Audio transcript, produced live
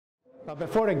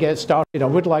Before I get started, I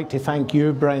would like to thank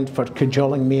you, Brent, for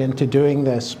cajoling me into doing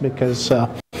this, because a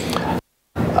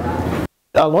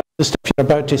lot of the stuff you're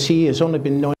about to see has only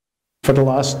been known for the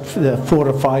last 4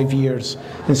 or 5 years,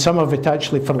 and some of it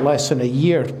actually for less than a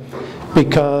year,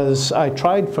 because I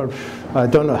tried for I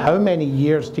don't know how many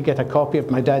years to get a copy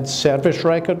of my dad's service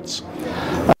records.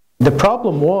 The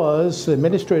problem was the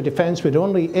Ministry of Defence would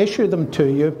only issue them to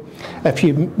you if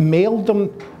you mailed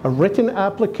them a written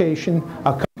application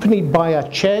accompanied by a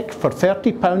cheque for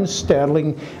 £30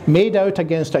 sterling made out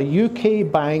against a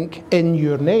UK bank in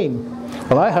your name.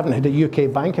 Well, I haven't had a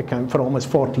UK bank account for almost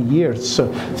 40 years, so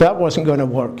that wasn't going to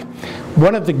work.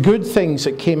 One of the good things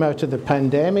that came out of the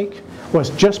pandemic was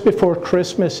just before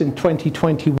Christmas in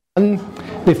 2021,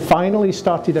 they finally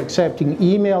started accepting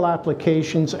email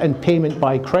applications and payment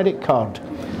by credit card.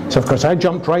 So of course I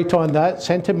jumped right on that,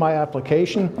 sent in my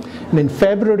application, and in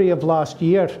February of last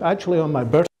year, actually on my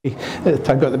birthday,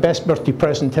 I got the best birthday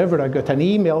present ever. I got an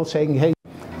email saying, hey,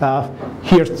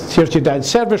 here's your dad's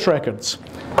service records.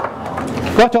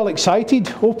 Got all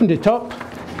excited, opened it up,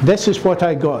 this is what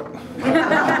I got.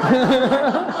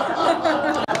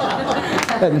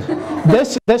 And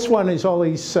this one is all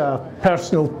his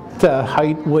personal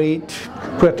height, weight,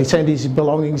 where to send his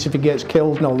belongings if he gets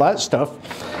killed and all that stuff.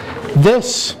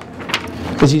 This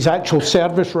is his actual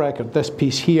service record, this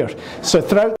piece here. So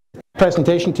throughout the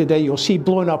presentation today you'll see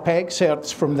blown up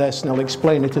excerpts from this, and I'll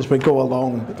explain it as we go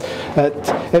along.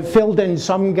 It filled in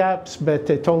some gaps, but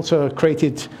it also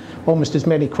created almost as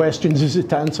many questions as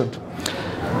it answered.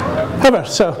 However,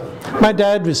 so my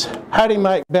dad was Harry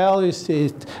MacBell.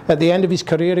 At the end of his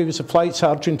career he was a flight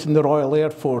sergeant in the Royal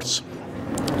Air Force.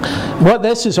 What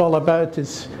this is all about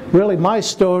is really my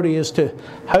story as to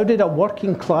how did a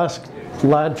working class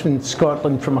lad from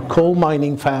Scotland from a coal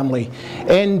mining family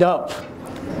end up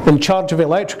in charge of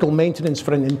electrical maintenance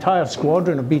for an entire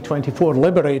squadron of B-24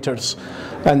 Liberators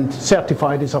and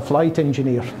certified as a flight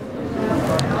engineer.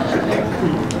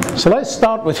 So let's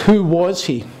start with who was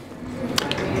he.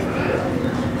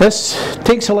 This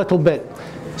takes a little bit.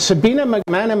 Sabina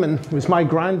McManaman was my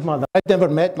grandmother. I'd never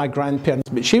met my grandparents,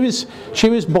 but she was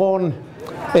born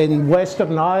in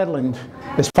Western Ireland,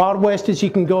 as far west as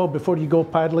you can go before you go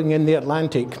paddling in the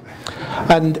Atlantic.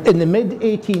 And in the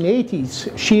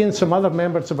mid-1880s, she and some other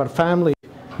members of her family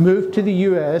moved to the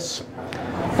US,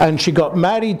 and she got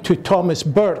married to Thomas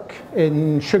Burke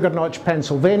in Sugar Notch,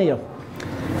 Pennsylvania.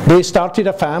 They started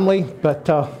a family, but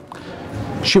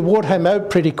she wore him out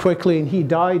pretty quickly, and he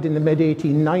died in the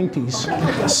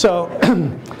mid-1890s. So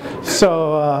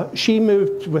she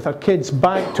moved with her kids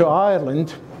back to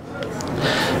Ireland,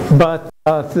 but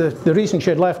the reason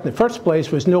she had left in the first place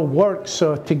was no work.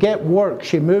 So to get work,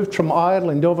 she moved from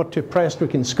Ireland over to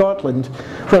Prestwick in Scotland,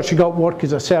 where she got work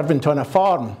as a servant on a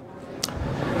farm.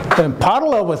 In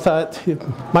parallel with that,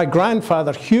 my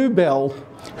grandfather, Hugh Bell,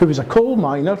 who was a coal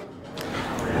miner,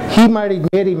 he married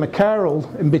Mary McCarroll,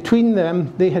 and between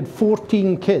them they had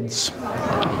 14 kids.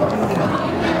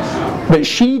 But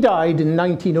she died in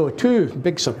 1902,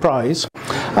 big surprise,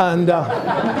 and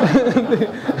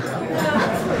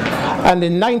and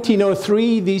in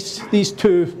 1903 these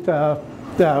two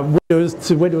widows,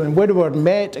 the widow and widower,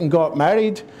 met and got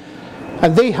married,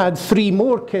 and they had 3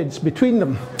 more kids between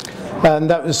them, and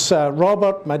that was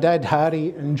Robert, my dad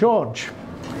Harry, and George.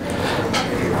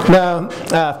 Now,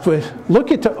 if we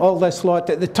look at all this lot,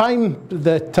 at the time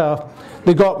that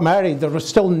they got married, there were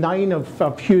still 9 of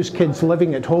Hugh's kids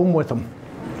living at home with them.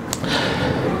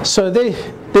 So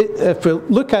if we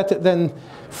look at it, then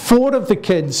 4 of the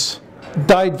kids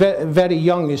died very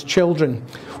young as children.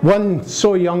 One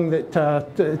so young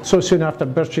that so soon after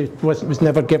birth she was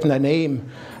never given a name,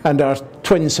 and our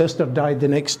twin sister died the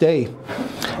next day.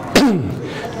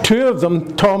 2 of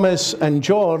them, Thomas and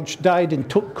George, died in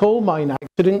coal mine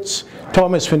accidents.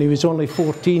 Thomas when he was only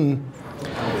 14.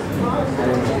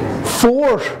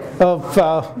 4 of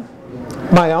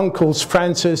my uncles,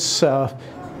 Francis,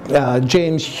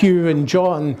 James, Hugh and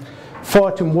John,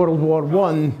 fought in World War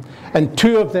I, and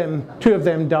two of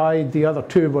them died. The other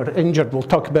 2 were injured. We'll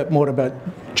talk a bit more about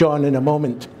John in a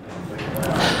moment.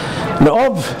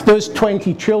 Now, of those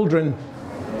 20 children,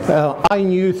 I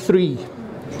knew 3.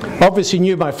 Obviously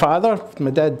knew my father, my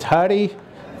dad Harry,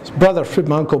 his brother,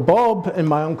 my uncle Bob, and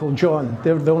my uncle John.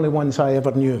 They were the only ones I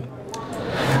ever knew.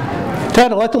 To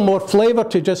add a little more flavour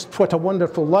to just what a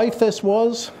wonderful life this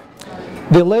was,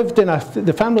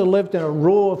 the family lived in a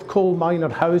row of coal miner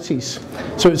houses.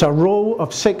 So it was a row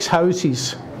of 6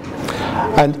 houses,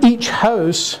 and each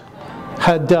house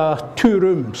had 2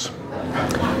 rooms.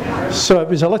 So it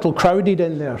was a little crowded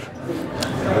in there.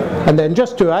 And then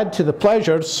just to add to the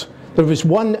pleasures, there was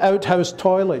one outhouse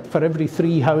toilet for every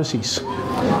 3 houses.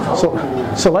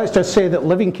 So let's just say that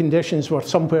living conditions were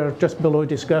somewhere just below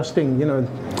disgusting, you know.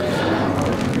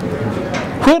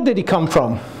 Where did he come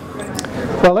from?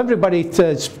 Well, everybody's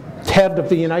heard of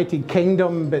the United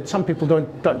Kingdom, but some people don't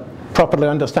properly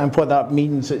understand what that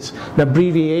means. It's an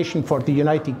abbreviation for the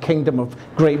United Kingdom of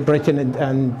Great Britain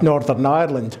and Northern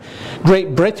Ireland.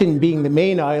 Great Britain being the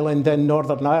main island, and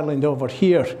Northern Ireland over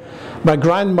here. My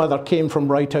grandmother came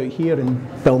from right out here in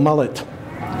Belmullet.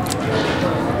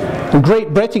 And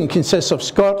Great Britain consists of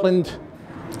Scotland,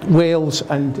 Wales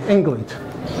and England.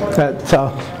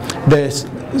 The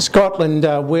Scotland,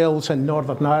 Wales and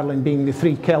Northern Ireland being the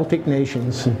 3 Celtic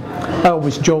nations. And I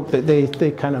always joke that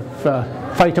they kind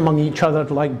of fight among each other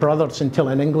like brothers until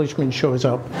an Englishman shows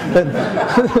up.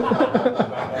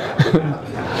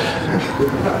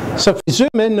 So if we zoom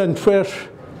in on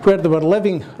where they were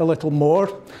living a little more,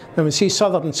 and we see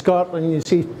southern Scotland, you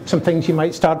see some things you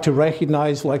might start to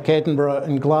recognise like Edinburgh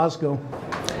and Glasgow.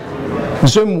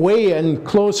 Zoom way in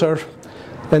closer,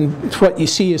 and what you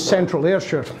see is central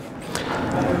Ayrshire.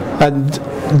 And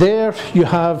there you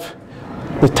have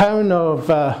the town of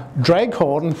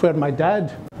Dreghorn, where my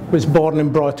dad was born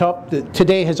and brought up, that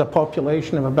today has a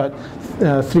population of about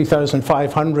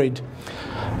 3,500.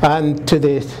 And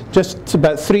just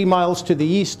about 3 miles to the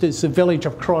east is the village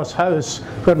of Cross House,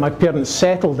 where my parents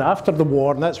settled after the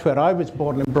war, and that's where I was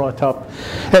born and brought up.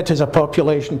 It has a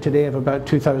population today of about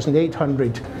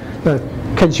 2,800.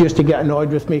 Kids used to get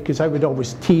annoyed with me because I would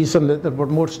always tease them that there were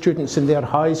more students in their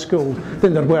high school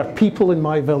than there were people in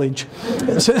my village.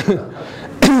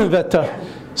 But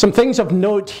some things of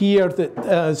note here, that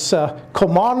as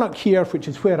Kilmarnock here, which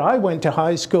is where I went to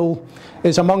high school,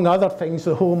 is among other things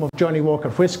the home of Johnny Walker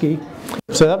Whiskey.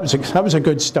 So that was a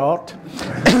good start.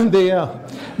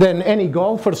 Then any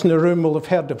golfers in the room will have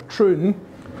heard of Troon,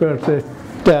 where the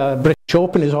British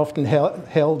Open is often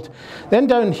held. Then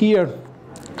down here,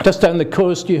 just down the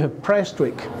coast, you have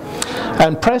Prestwick.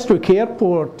 And Prestwick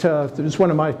Airport was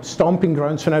one of my stomping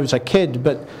grounds when I was a kid,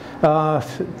 but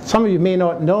some of you may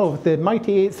not know, the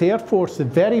mighty 8th Air Force, the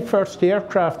very first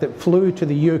aircraft that flew to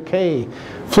the UK,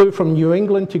 flew from New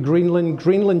England to Greenland,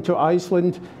 Greenland to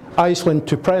Iceland, Iceland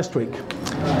to Prestwick.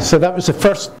 So that was the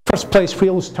first place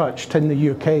wheels touched in the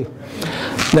UK.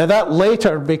 Now that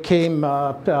later became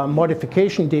a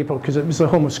modification depot because it was the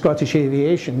home of Scottish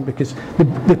Aviation, because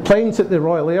the planes that the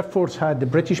Royal Air Force had, the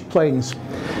British planes,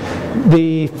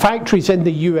 the factories in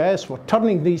the US were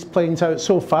turning these planes out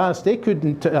so fast they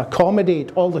couldn't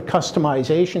accommodate all the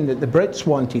customization that the Brits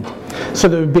wanted. So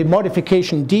there would be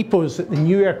modification depots that the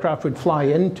new aircraft would fly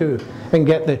into and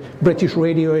get the British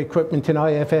radio equipment and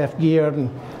IFF gear and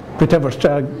whatever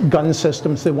gun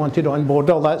systems they wanted on board,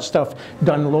 all that stuff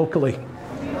done locally.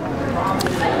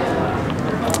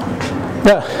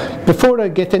 Now, before I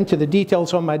get into the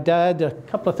details on my dad, a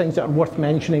couple of things that are worth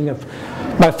mentioning of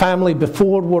my family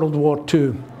before World War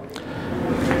II.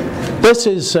 This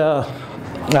is a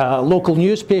local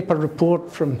newspaper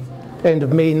report from end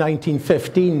of May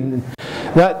 1915.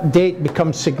 That date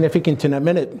becomes significant in a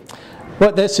minute.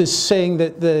 What this is saying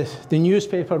that the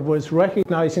newspaper was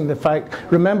recognizing the fact,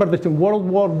 remember that in World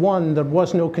War I there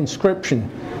was no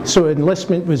conscription, so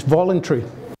enlistment was voluntary.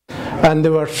 And they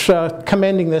were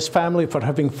commending this family for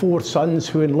having 4 sons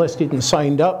who enlisted and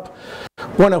signed up,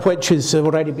 one of which has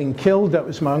already been killed. That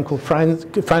was my Uncle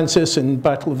Francis in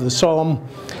Battle of the Somme,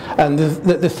 and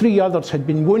the 3 others had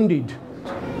been wounded.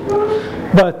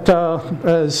 But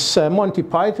as Monty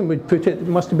Python would put it, it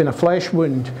must have been a flesh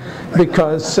wound,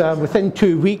 because within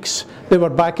 2 weeks they were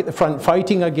back at the front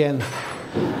fighting again.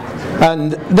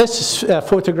 And this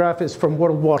photograph is from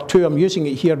World War II. I'm using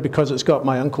it here because it's got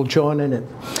my Uncle John in it.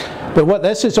 But what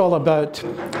this is all about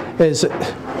is 2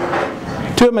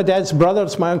 of my dad's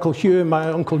brothers, my Uncle Hugh and my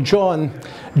Uncle John,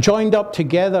 joined up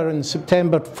together in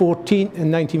September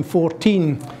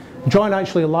 1914. John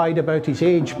actually lied about his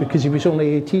age because he was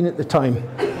only 18 at the time.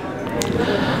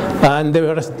 And they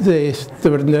were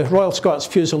in the Royal Scots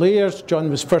Fusiliers. John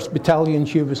was 1st Battalion,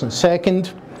 Hugh was in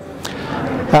 2nd.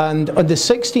 And on the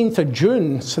 16th of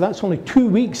June, so that's only 2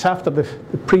 weeks after the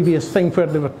previous thing where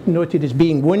they were noted as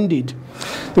being wounded,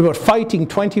 they were fighting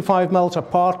 25 miles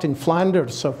apart in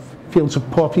Flanders, of Fields of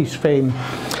Poppies fame,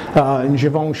 in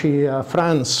Givenchy,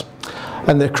 France.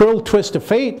 And the cruel twist of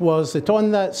fate was that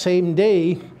on that same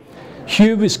day,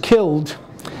 Hugh was killed.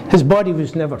 His body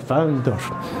was never found, or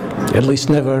at least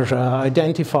never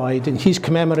identified, and he's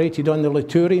commemorated on the La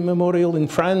Tourie Memorial in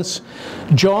France.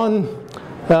 John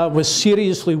was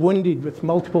seriously wounded with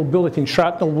multiple bullet and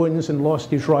shrapnel wounds and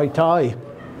lost his right eye.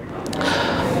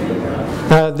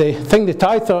 The thing that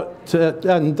I thought,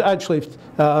 and actually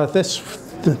this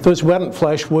those weren't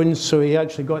flesh wounds, so he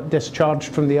actually got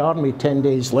discharged from the army 10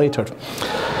 days later.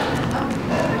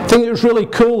 The thing that was really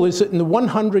cool is that in the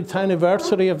 100th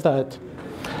anniversary of that,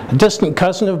 a distant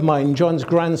cousin of mine, John's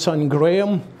grandson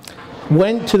Graham,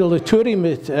 went to the Laturi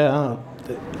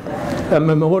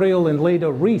memorial and laid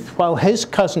a wreath, while his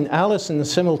cousin Alison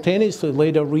simultaneously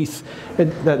laid a wreath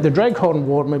at the Dreghorn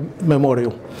War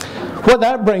Memorial. What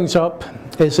that brings up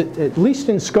is that, at least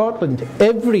in Scotland,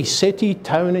 every city,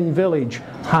 town and village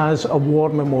has a war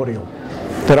memorial.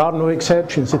 There are no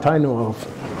exceptions that I know of.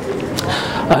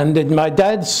 And in my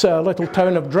dad's little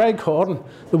town of Dreghorn,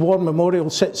 the war memorial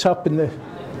sits up in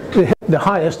the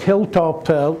highest hilltop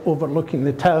overlooking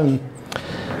the town.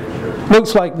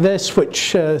 Looks like this,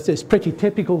 which is pretty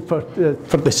typical for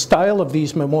the style of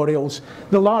these memorials.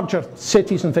 The larger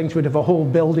cities and things would have a whole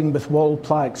building with wall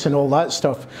plaques and all that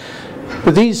stuff.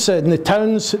 But these, in the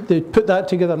towns, they put that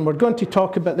together, and we're going to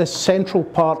talk about this central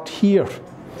part here.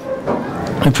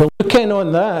 If you look in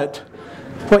on that,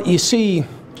 what you see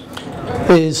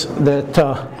is that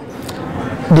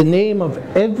the name of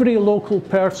every local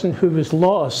person who was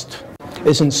lost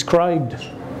is inscribed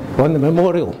on the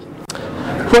memorial.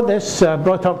 What this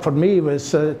brought up for me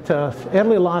was that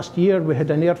early last year we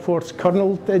had an Air Force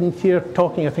colonel in here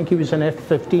talking. I think he was an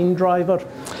F-15 driver.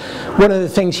 One of the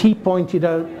things he pointed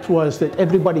out was that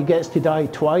everybody gets to die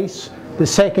twice, the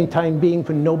second time being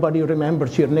when nobody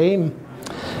remembers your name.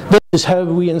 This is how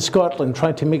we in Scotland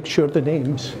try to make sure the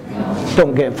names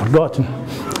don't get forgotten.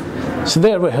 So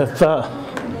there we have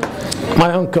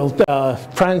my uncle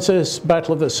Francis,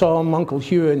 Battle of the Somme, Uncle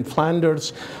Hugh in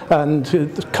Flanders, and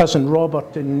cousin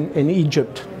Robert in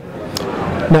Egypt.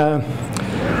 Now,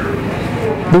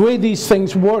 the way these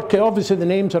things work, obviously the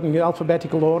names are in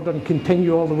alphabetical order and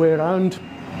continue all the way around.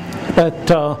 But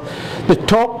the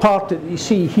top part that you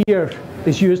see here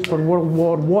is used for World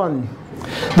War I.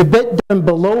 The bit down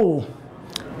below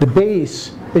the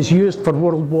base is used for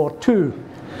World War II.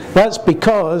 That's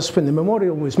because when the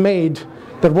memorial was made,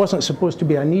 there wasn't supposed to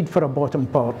be a need for a bottom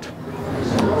part.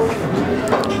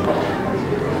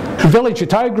 The village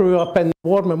that I grew up in, the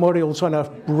war memorial's on a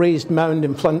raised mound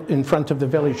in front of the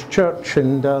village church,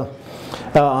 and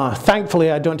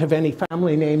thankfully I don't have any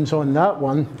family names on that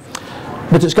one.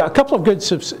 But it's got a couple of good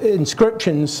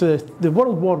inscriptions. The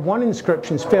World War I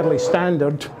inscription is fairly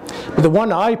standard, but the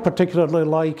one I particularly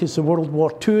like is the World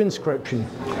War II inscription,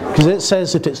 because it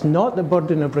says that it's not the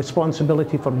burden of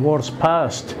responsibility for wars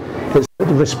past, it's the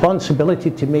responsibility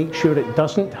to make sure it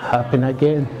doesn't happen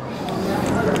again.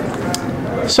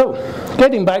 So,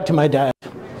 getting back to my dad.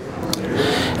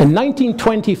 In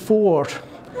 1924,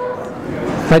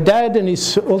 my dad and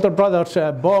his older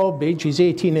brother Bob, ages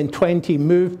 18 and 20,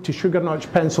 moved to Sugar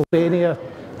Notch, Pennsylvania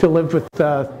to live with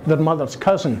their mother's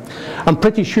cousin. I'm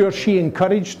pretty sure she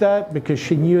encouraged that because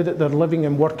she knew that their living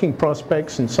and working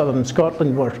prospects in southern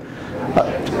Scotland were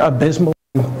abysmal.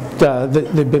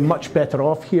 They'd be much better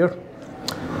off here.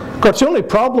 Of course, the only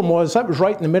problem was that was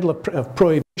right in the middle of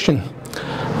Prohibition.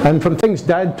 And from things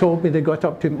Dad told me, they got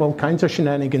up to all kinds of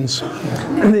shenanigans.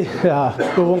 We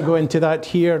won't go into that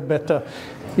here, but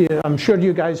yeah, I'm sure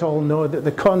you guys all know that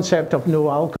the concept of no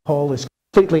alcohol is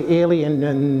completely alien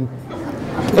and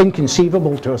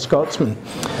inconceivable to a Scotsman.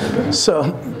 So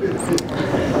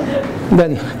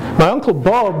then my Uncle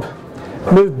Bob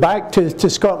moved back to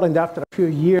Scotland after a few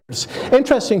years.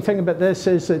 Interesting thing about this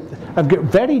is that I've got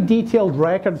very detailed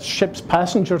records, ships,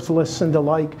 passengers lists and the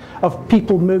like, of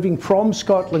people moving from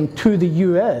Scotland to the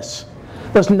US.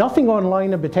 There's nothing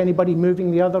online about anybody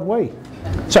moving the other way.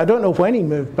 So I don't know when he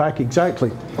moved back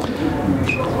exactly.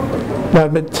 Now,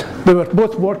 but they were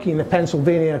both working in the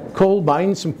Pennsylvania coal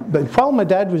mines, but while my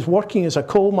dad was working as a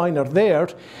coal miner there,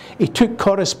 he took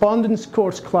correspondence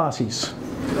course classes.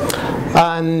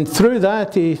 And through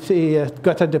that, he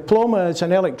got a diploma as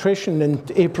an electrician in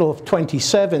April of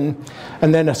 27,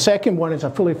 and then a second one as a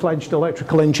fully fledged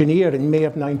electrical engineer in May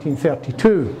of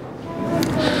 1932.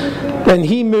 Then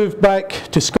he moved back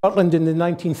to Scotland in the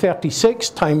 1936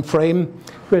 time frame,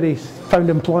 where he found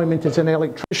employment as an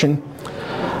electrician.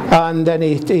 And then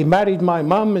he married my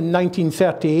mum in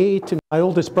 1938, and my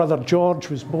oldest brother George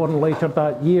was born later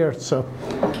that year. So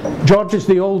George is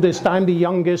the oldest, I'm the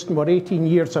youngest, and we're 18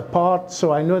 years apart,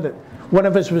 so I know that one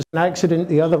of us was an accident,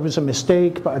 the other was a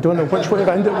mistake, but I don't know which way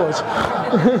around it was.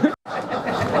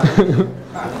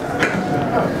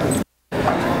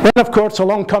 Then of course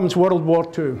along comes World War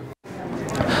II.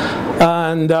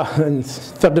 And on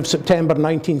 3rd of September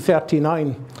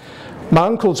 1939, my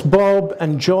uncles Bob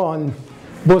and John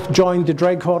both joined the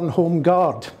Dreghorn Home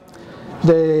Guard.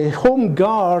 The Home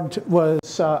Guard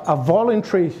was a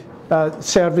voluntary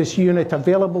service unit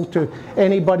available to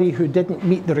anybody who didn't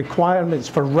meet the requirements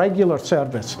for regular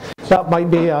service. That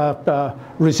might be a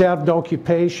reserved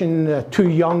occupation, too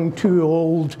young, too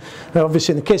old.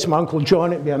 Obviously, in the case of my Uncle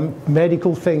John, it'd be a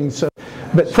medical thing. So,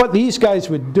 but what these guys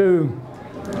would do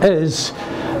is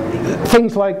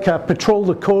things like patrol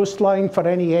the coastline for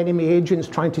any enemy agents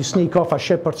trying to sneak off a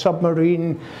ship or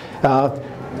submarine,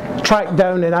 track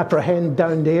down and apprehend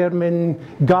downed airmen,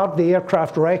 guard the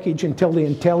aircraft wreckage until the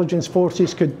intelligence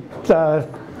forces could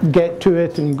get to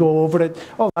it and go over it,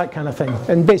 all that kind of thing,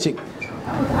 and basic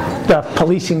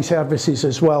policing services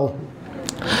as well.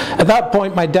 At that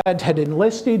point, my dad had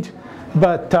enlisted,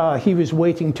 but he was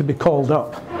waiting to be called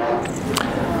up.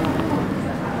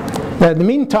 Now, in the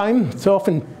meantime, it's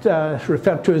often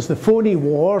referred to as the phony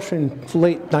war in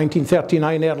late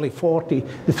 1939, early 40.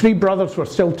 The three brothers were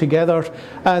still together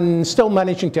and still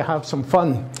managing to have some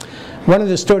fun. One of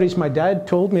the stories my dad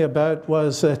told me about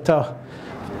was that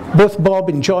both Bob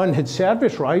and John had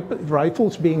service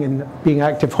rifles, being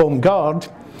active home guard.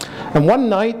 And one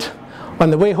night, on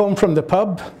the way home from the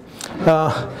pub,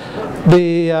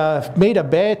 they made a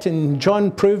bet, and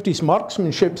John proved his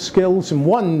marksmanship skills and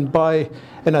won by,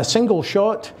 in a single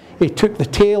shot, he took the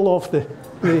tail off the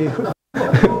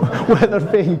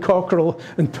weather-vane cockerel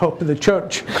on top of the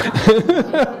church.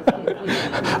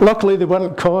 Luckily they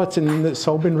weren't caught and it's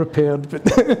all been repaired. But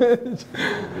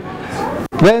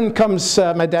then comes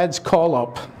my dad's call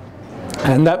up.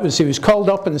 And that was, he was called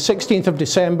up on the 16th of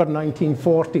December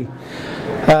 1940.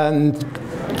 And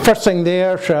first thing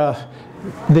there,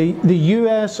 the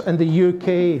US and the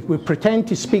UK would pretend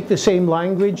to speak the same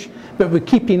language, but would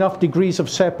keep enough degrees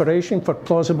of separation for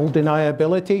plausible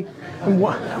deniability. And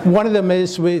one of them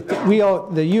is,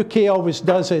 the UK always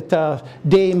does it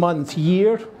day, month,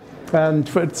 year. And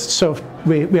so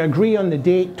we agree on the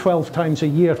date 12 times a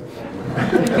year.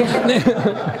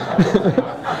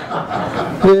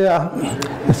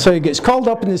 Yeah. So he gets called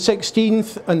up on the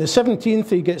 16th. On the 17th,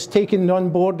 he gets taken on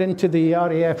board into the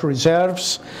RAF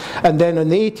reserves. And then on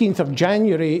the 18th of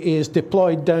January, he is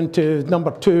deployed down to number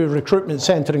 2 recruitment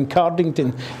centre in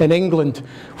Cardington in England,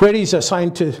 where he's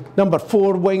assigned to number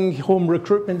 4 Wing Home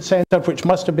Recruitment Centre, which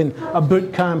must have been a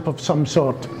boot camp of some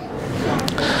sort.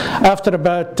 After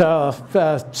about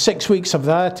 6 weeks of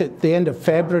that, at the end of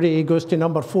February, he goes to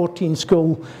number 14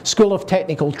 School of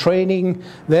Technical Training,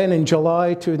 then in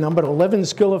July to number 11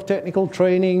 School of Technical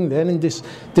Training, then in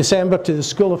December to the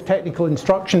School of Technical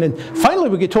Instruction, and finally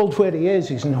we get told where he is.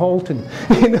 He's in Halton.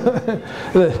 You know?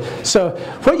 So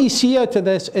what you see out of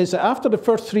this is that after the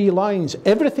first 3 lines,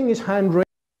 everything is handwritten.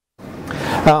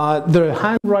 The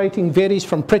handwriting varies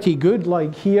from pretty good,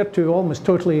 like here, to almost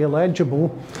totally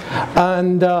illegible.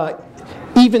 And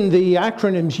even the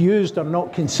acronyms used are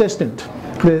not consistent.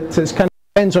 It kind of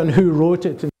depends on who wrote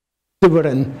it and who they were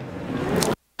in.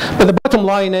 But the bottom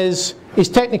line is, his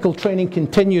technical training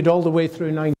continued all the way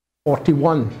through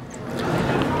 1941.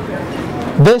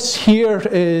 This here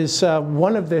is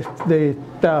one of the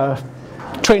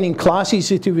training classes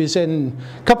that he was in.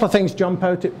 A couple of things jump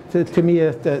out to me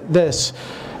at this.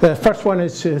 The first one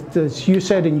is, as you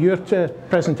said in your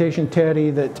presentation, Terry,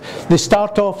 that they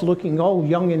start off looking all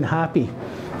young and happy.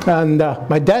 And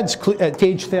my dad's, at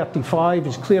age 35,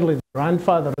 is clearly the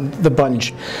grandfather of the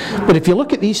bunch. But if you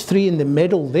look at these 3 in the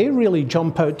middle, they really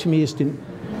jump out to me as to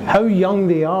how young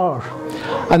they are.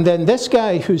 And then this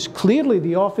guy, who's clearly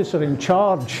the officer in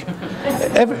charge,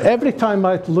 every time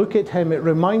I look at him, it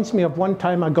reminds me of one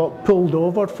time I got pulled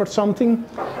over for something,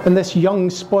 and this young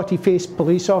spotty-faced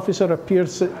police officer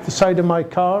appears at the side of my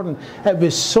car, and it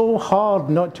was so hard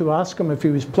not to ask him if he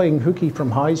was playing hooky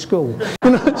from high school.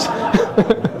 You know,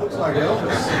 looks like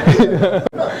Elvis.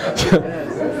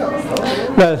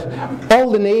 All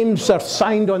the names are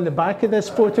signed on the back of this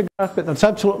photograph, but there's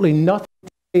absolutely nothing to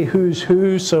say who's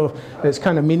who, so it's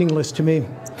kind of meaningless to me.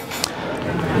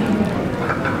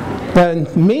 In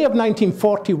May of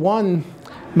 1941,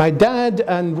 my dad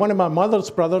and one of my mother's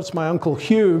brothers, my Uncle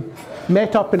Hugh,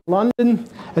 met up in London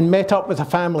and met up with a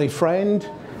family friend.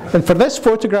 And for this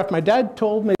photograph, my dad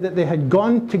told me that they had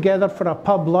gone together for a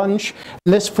pub lunch,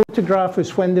 and this photograph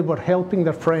was when they were helping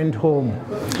their friend home.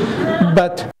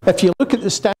 But if you look at the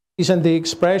stanzas and the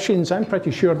expressions, I'm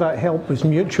pretty sure that help was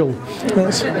mutual.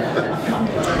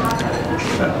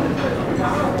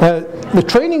 The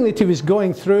training that he was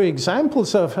going through,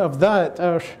 examples of that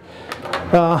are,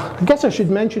 I guess I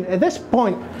should mention, at this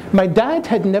point, my dad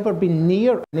had never been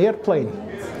near an airplane.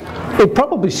 He'd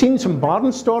probably seen some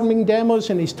barnstorming demos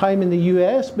in his time in the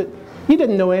US, but he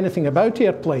didn't know anything about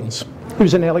airplanes. He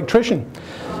was an electrician.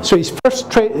 So his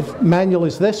first manual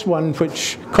is this one,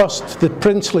 which cost the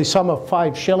princely sum of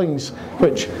 5 shillings,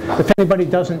 which, if anybody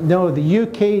doesn't know, the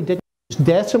UK didn't use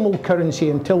decimal currency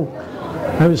until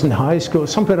I was in high school,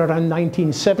 somewhere around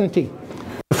 1970.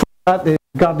 Before that, they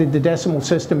regarded the decimal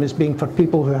system as being for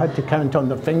people who had to count on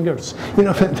their fingers. You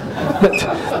know,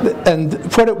 and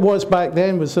what it was back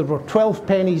then was there were 12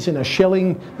 pennies in a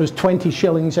shilling, there was 20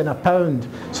 shillings in a pound.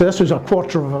 So this was a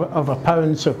quarter of a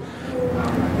pound, so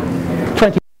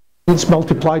 20 pence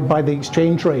multiplied by the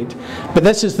exchange rate. But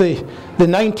this is the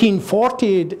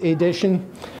 1940 edition,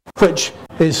 which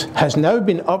has now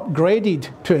been upgraded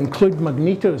to include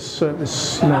magnetos, so it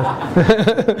was, you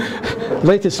know,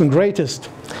 latest and greatest.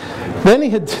 Then he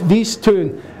had these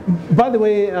two. By the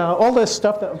way, all this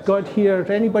stuff that I've got here,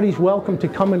 anybody's welcome to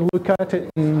come and look at it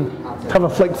and have a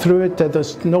flick through it.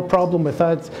 There's no problem with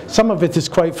that. Some of it is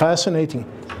quite fascinating.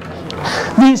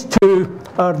 These two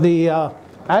are the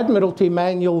Admiralty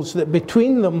manuals that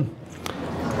between them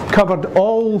covered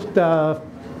all the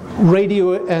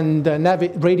radio and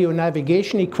radio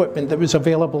navigation equipment that was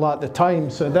available at the time.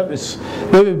 So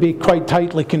they would be quite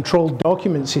tightly controlled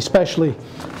documents, especially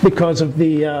because of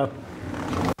the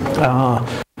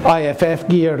IFF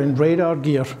gear and radar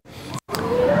gear.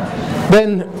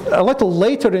 Then a little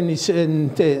later in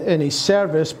his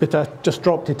service, but I just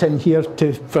dropped it in here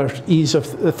for ease of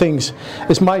things,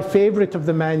 is my favourite of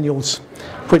the manuals,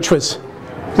 which was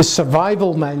the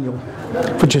survival manual,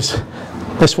 which is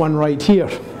this one right here.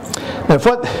 Now,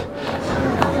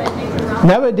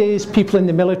 nowadays people in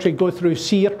the military go through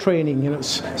SEER training, you know,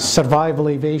 it's survival,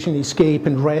 evasion, escape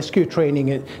and rescue training.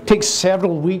 It takes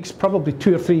several weeks, probably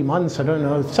 2 or 3 months, I don't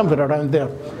know, somewhere around there.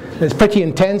 It's pretty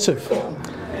intensive.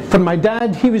 For my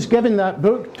dad, he was given that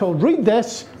book, told, read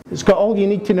this, it's got all you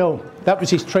need to know. That was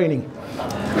his training.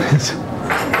 I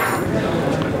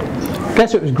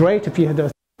guess it was great if you had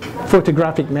a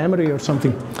photographic memory or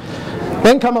something.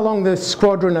 Then come along the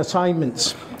squadron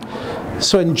assignments.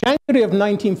 So in January of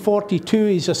 1942,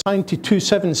 he's assigned to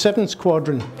 277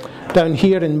 Squadron down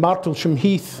here in Martlesham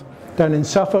Heath, down in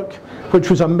Suffolk, which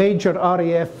was a major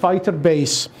RAF fighter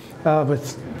base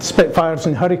with Spitfires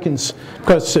and Hurricanes,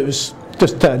 because it was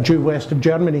just due west of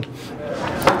Germany.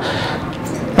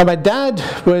 Now my dad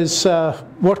was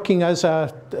working as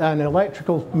an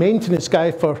electrical maintenance guy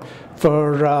for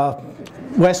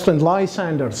Westland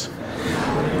Lysanders.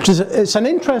 It's an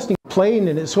interesting plane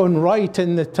in its own right,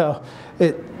 in that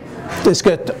it's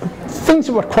got things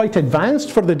that were quite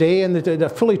advanced for the day, and a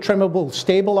fully trimmable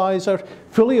stabilizer,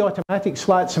 fully automatic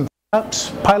slats and flaps.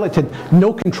 Pilot had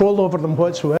no control over them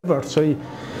whatsoever, so you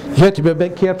had to be a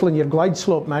bit careful in your glide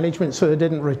slope management so they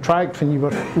didn't retract when you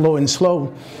were low and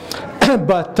slow.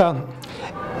 But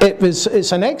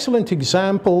it's an excellent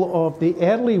example of the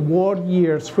early war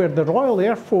years where the Royal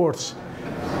Air Force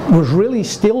was really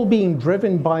still being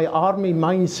driven by army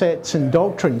mindsets and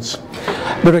doctrines.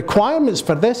 The requirements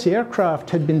for this aircraft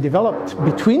had been developed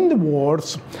between the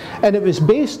wars, and it was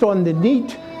based on the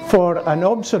need for an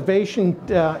observation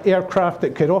aircraft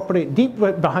that could operate deep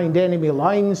behind enemy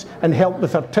lines and help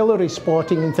with artillery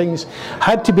spotting and things,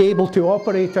 had to be able to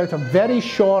operate out of very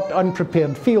short,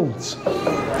 unprepared fields.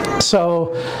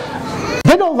 So,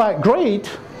 did all that great.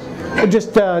 It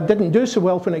just didn't do so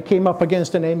well when it came up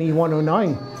against an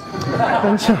ME-109.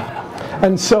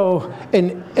 And so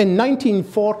in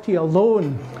 1940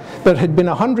 alone, there had been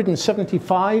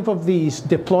 175 of these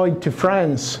deployed to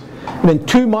France. And in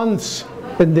 2 months,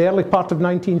 in the early part of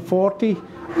 1940,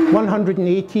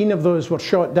 118 of those were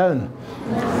shot down.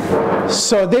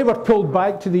 So they were pulled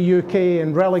back to the UK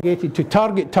and relegated to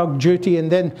target tug duty,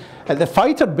 and then at the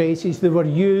fighter bases they were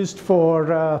used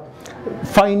for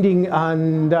finding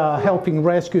and helping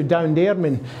rescue downed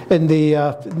airmen in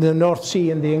the North Sea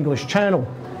and the English Channel.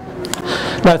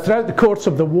 Now, throughout the course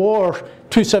of the war,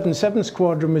 277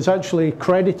 Squadron was actually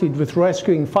credited with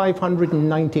rescuing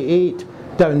 598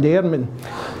 downed airmen.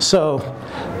 So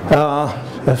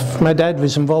if my dad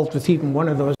was involved with even one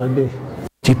of those, I'd be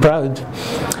pretty proud.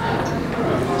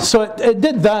 So it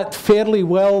did that fairly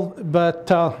well, but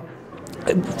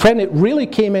when it really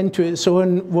came into its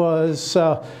own was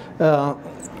a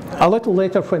little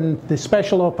later, when the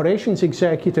Special Operations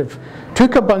Executive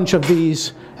took a bunch of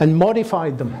these and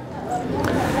modified them.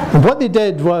 And what they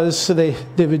did was they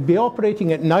would be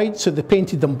operating at night, so they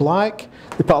painted them black.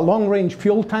 They put a long-range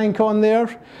fuel tank on there.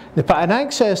 They put an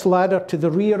access ladder to the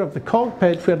rear of the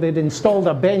cockpit where they'd installed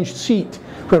a benched seat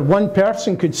where one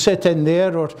person could sit in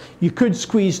there, or you could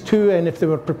squeeze 2 in if they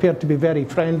were prepared to be very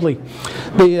friendly.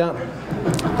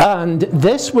 And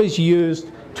this was used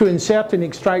to insert and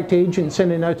extract agents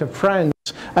in and out of France,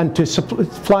 and to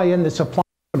fly in the supply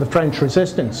for the French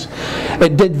resistance.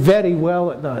 It did very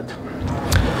well at that.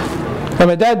 And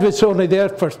my dad was only there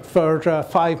for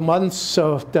 5 months,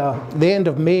 so at the end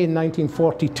of May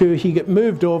 1942 he got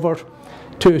moved over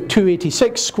to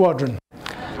 286 Squadron.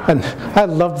 And I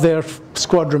loved their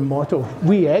squadron motto,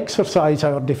 "We exercise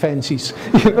our defences."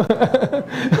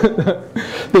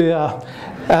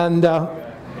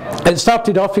 It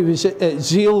started off, he was at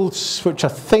Zeals, which I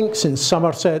think's in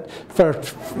Somerset, for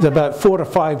about 4 or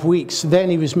 5 weeks. Then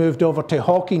he was moved over to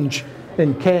Hawkinge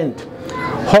in Kent.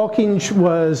 Hawkinge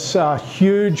was a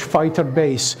huge fighter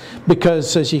base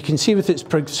because, as you can see with its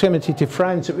proximity to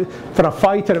France, for a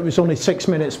fighter it was only 6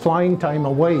 minutes flying time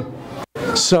away.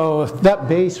 So that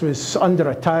base was under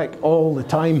attack all the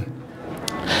time.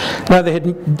 Now they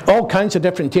had all kinds of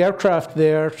different aircraft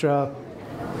there,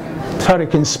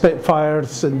 Hurricane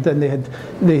Spitfires, and then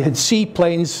they had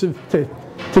seaplanes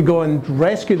to go and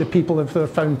rescue the people if they're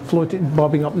found floating,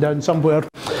 bobbing up and down somewhere.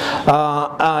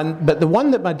 But the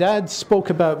one that my dad spoke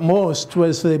about most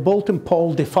was the Boulton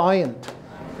Paul Defiant.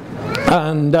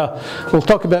 And we'll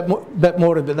talk a bit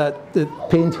more about that, the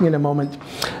painting, in a moment.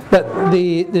 But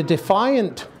the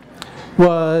Defiant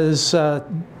was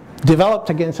developed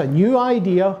against a new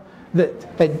idea that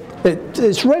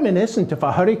it's reminiscent of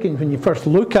a Hurricane when you first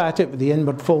look at it, with the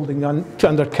inward folding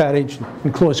undercarriage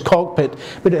and closed cockpit,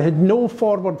 but it had no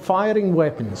forward firing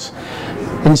weapons.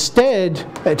 Instead,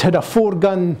 it had a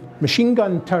 4-gun machine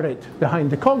gun turret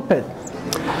behind the cockpit.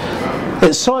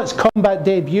 It saw its combat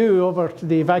debut over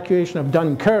the evacuation of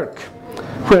Dunkirk,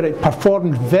 where it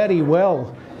performed very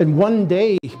well. In one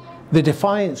day, the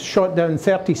Defiance shot down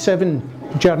 37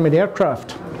 German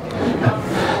aircraft.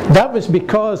 That was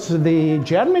because the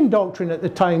German doctrine at the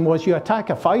time was you attack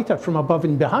a fighter from above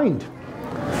and behind.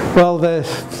 Well,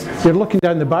 you're looking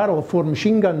down the barrel of 4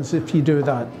 machine guns if you do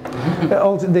that.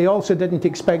 They also didn't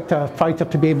expect a fighter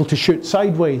to be able to shoot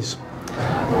sideways.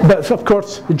 But of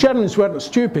course, the Germans weren't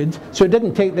stupid, so it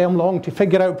didn't take them long to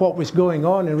figure out what was going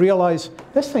on and realise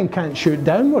this thing can't shoot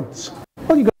downwards.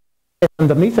 Well, you've got to get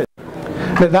underneath it.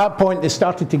 And at that point, they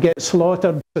started to get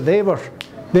slaughtered, so they were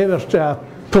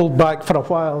pulled back for a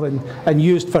while and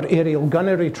used for aerial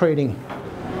gunnery training.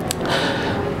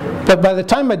 But by the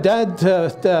time my dad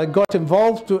got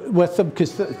involved with them,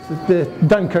 because the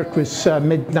Dunkirk was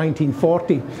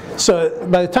mid-1940, so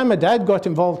by the time my dad got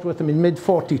involved with them in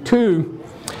mid-42,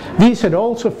 these had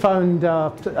also found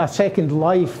a second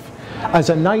life as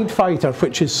a night fighter,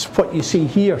 which is what you see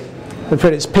here,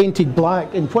 where it's painted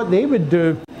black. And what they would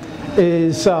do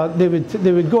is they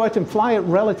would go out and fly at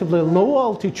relatively low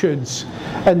altitudes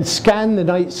and scan the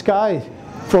night sky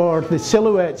for the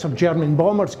silhouettes of German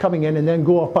bombers coming in, and then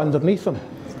go up underneath them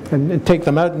and take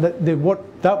them out. And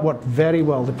that worked very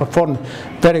well. They performed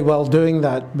very well doing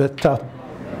that. But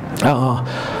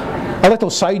a little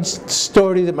side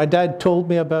story that my dad told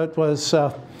me about was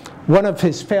one of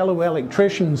his fellow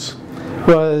electricians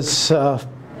was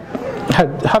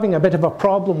having a bit of a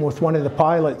problem with one of the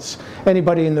pilots.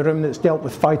 Anybody in the room that's dealt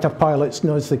with fighter pilots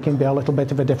knows they can be a little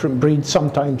bit of a different breed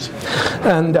sometimes.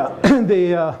 And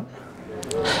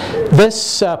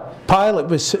this pilot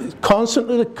was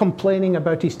constantly complaining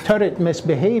about his turret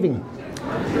misbehaving.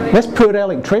 This poor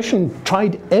electrician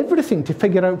tried everything to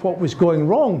figure out what was going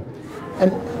wrong,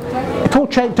 and it all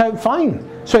checked out fine.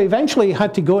 So eventually he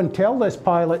had to go and tell this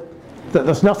pilot that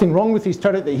there's nothing wrong with his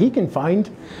turret that he can find.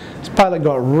 This pilot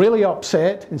got really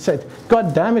upset and said,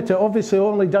 "God damn it, it obviously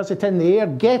only does it in the air.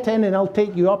 Get in and I'll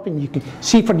take you up and you can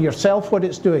see for yourself what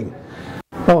it's doing."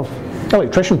 Well, the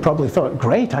electrician probably thought,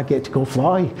 great, I get to go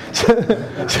fly.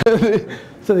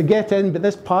 So they get in, but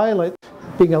this pilot,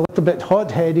 being a little bit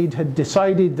hot-headed, had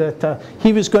decided that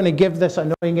he was going to give this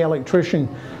annoying electrician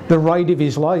the ride of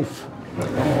his life.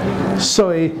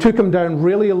 So he took him down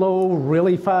really low,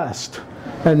 really fast,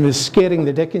 and was scaring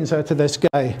the dickens out of this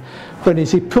guy. But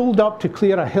as he pulled up to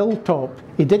clear a hilltop,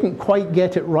 he didn't quite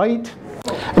get it right,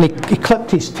 and he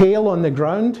clipped his tail on the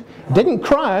ground. It didn't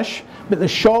crash, but the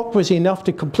shock was enough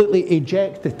to completely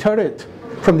eject the turret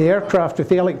from the aircraft with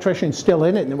the electrician still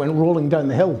in it, and it went rolling down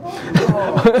the hill.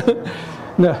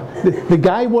 Now, the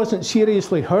guy wasn't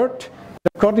seriously hurt.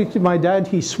 According to my dad,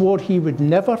 he swore he would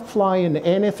never fly in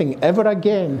anything ever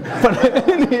again for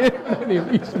any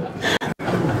reason.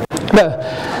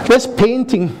 Now, this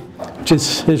painting, which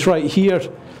is right here,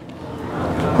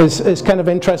 is kind of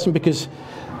interesting because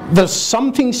there's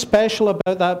something special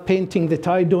about that painting that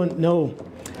I don't know.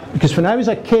 Because when I was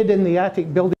a kid in the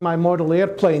attic building my model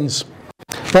airplanes,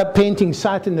 that painting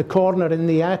sat in the corner in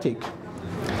the attic.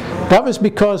 That was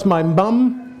because my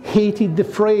mum hated the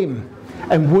frame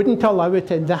and wouldn't allow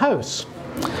it in the house.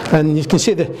 And you can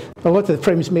see that a lot of the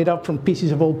frame is made up from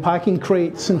pieces of old packing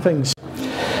crates and things.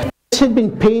 had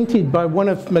been painted by one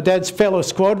of my dad's fellow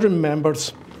squadron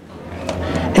members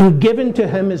and given to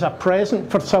him as a present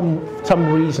for some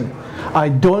reason. I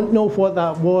don't know what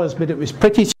that was, but it was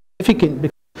pretty significant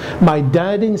because my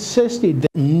dad insisted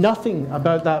that nothing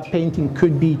about that painting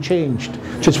could be changed,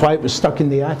 which is why it was stuck in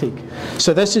the attic.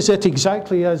 So this is it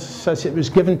exactly as it was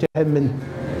given to him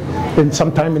in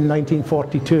sometime in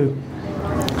 1942.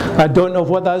 I don't know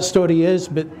what that story is,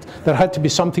 but there had to be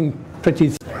something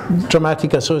pretty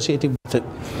dramatic associated with it.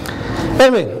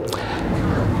 Anyway,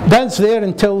 Dad's there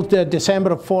until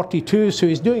December of 42, so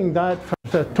he's doing that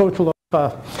for a total of,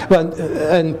 well,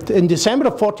 and in December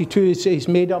of 42 he's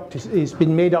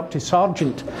been made up to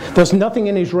sergeant. There's nothing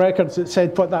in his records that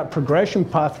said what that progression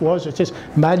path was. It says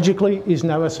magically he's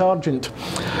now a sergeant.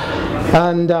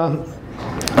 And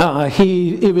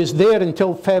he was there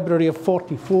until February of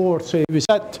 44, so he was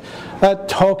at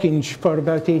Hawkinge for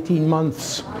about 18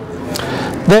 months.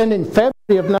 Then in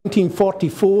February of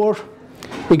 1944,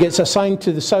 he gets assigned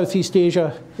to the Southeast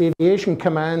Asia Aviation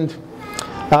Command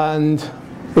and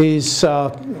is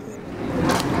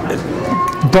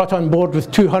brought on board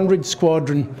with 200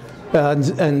 Squadron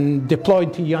and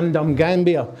deployed to Yundum,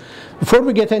 Gambia. Before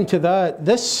we get into that,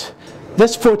 this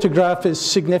photograph is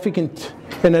significant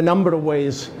in a number of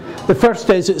ways. The first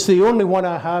is it's the only one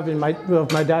I have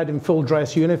of my dad in full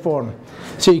dress uniform.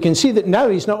 So you can see that now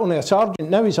he's not only a sergeant,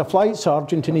 now he's a flight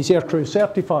sergeant and he's aircrew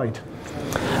certified.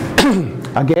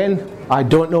 Again, I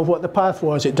don't know what the path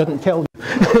was, it doesn't tell you.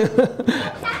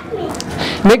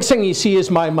 Next thing you see is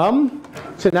my mum.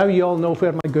 So now you all know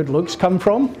where my good looks come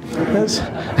from.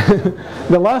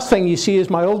 The last thing you see is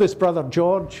my oldest brother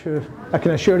George, who I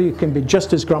can assure you can be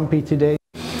just as grumpy today.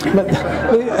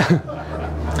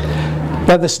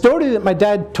 Now the story that my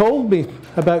dad told me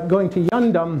about going to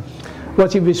Yundum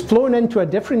was he was flown into a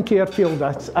different airfield.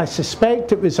 I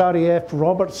suspect it was RAF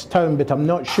Robertstown, but I'm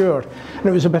not sure. And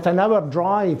it was about an hour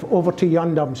drive over to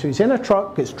Yundum. So he's in a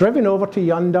truck, gets driven over to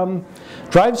Yundum,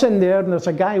 drives in there, and there's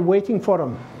a guy waiting for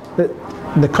him.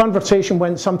 The conversation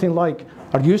went something like,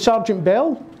 "Are you Sergeant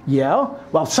Bell?" "Yeah."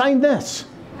 "Well, sign this."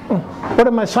 "Oh, what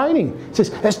am I signing?" He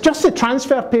says, "It's just the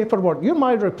transfer paperwork. You're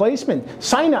my replacement.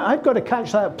 Sign it. I've got to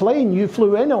catch that plane you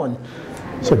flew in on."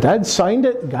 So Dad signed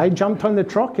it, the guy jumped on the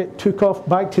truck, it took off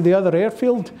back to the other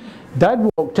airfield. Dad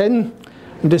walked in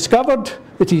and discovered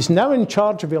that he's now in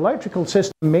charge of electrical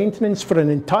system maintenance for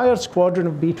an entire squadron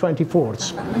of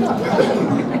B-24s.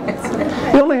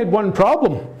 He only had one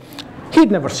problem.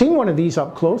 He'd never seen one of these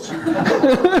up close.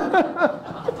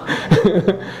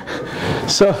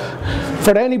 So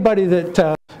for anybody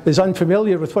that is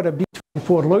unfamiliar with what a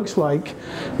B-24 looks like,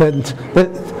 then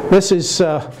this is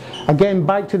again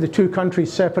back to the two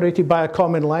countries separated by a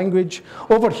common language.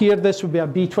 Over here this would be a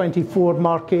B-24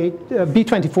 Mark 8,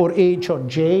 B-24H or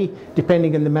J,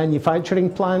 depending on the manufacturing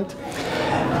plant.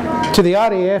 To the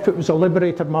RAF it was a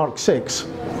Liberator Mark 6.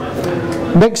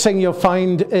 Next thing you'll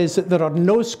find is that there are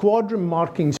no squadron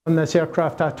markings on this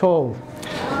aircraft at all.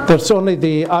 There's only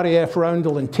the RAF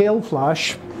roundel and tail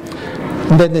flash.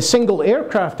 And then the single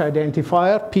aircraft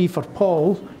identifier, P for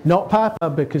Paul, not Papa,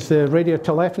 because the radio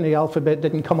telephony alphabet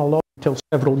didn't come along until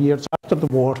several years after the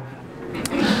war.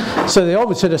 So they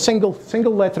always had a single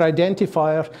letter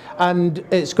identifier, and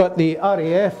it's got the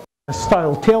RAF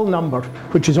style tail number,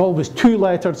 which is always 2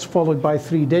 letters followed by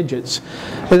 3 digits.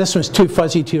 This one's too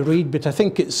fuzzy to read, but I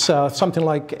think it's something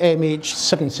like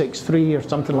MH763 or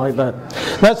something like that.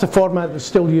 That's the format that's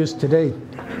still used today.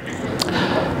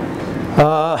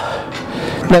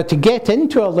 Now to get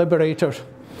into a Liberator,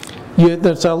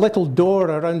 there's a little door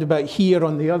around about here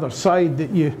on the other side that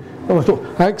a little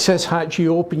access hatch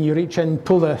you open, you reach in,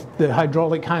 pull the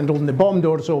hydraulic handle and the bomb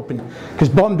doors open. Because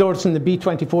bomb doors in the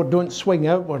B-24 don't swing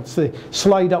outwards, they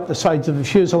slide up the sides of the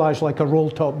fuselage like a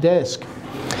roll-top desk.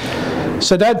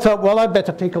 So Dad thought, well, I'd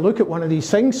better take a look at one of these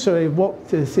things. So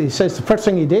he says the first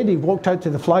thing he did, he walked out to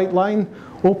the flight line,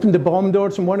 opened the bomb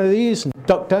doors in one of these and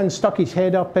ducked down, stuck his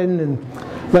head up in and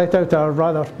let out a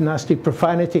rather nasty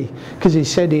profanity, because he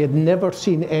said he had never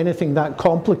seen anything that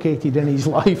complicated in his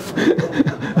life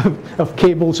of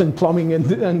cables and plumbing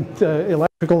and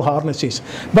electrical harnesses.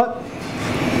 But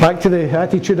back to the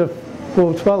attitude of,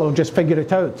 well, I'll just figure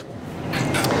it out.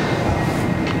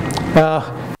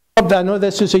 I know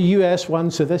this is a US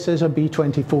one, so this is a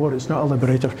B-24, it's not a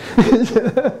Liberator.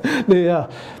 They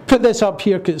put this up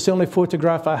here because it's the only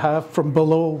photograph I have from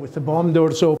below with the bomb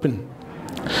doors open.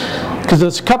 Because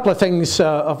there's a couple of things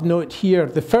of note here.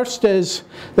 The first is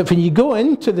that when you go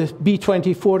into the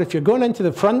B-24, if you're going into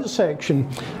the front section,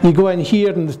 you go in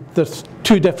here and there's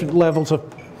 2 different levels of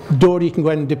door you can go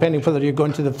in, depending whether you're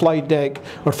going to the flight deck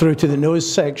or through to the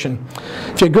nose section.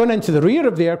 If you're going into the rear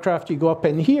of the aircraft, you go up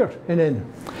in here and in.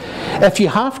 If you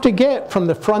have to get from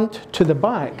the front to the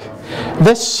back,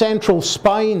 this central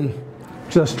spine,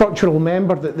 which is a structural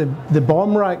member that the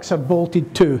bomb racks are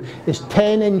bolted to, is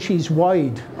 10 inches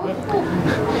wide.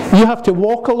 You have to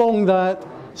walk along that,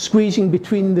 squeezing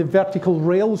between the vertical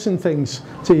rails and things,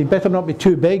 so you better not be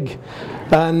too big.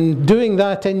 And doing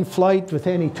that in flight with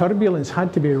any turbulence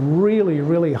had to be really,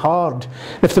 really hard.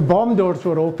 If the bomb doors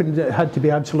were opened, it had to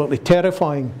be absolutely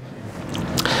terrifying.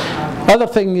 Other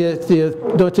thing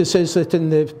you notice is that in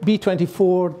the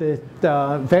B-24,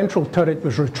 the ventral turret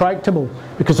was retractable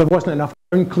because there wasn't enough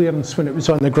ground clearance when it was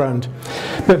on the ground.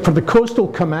 But for the Coastal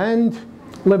Command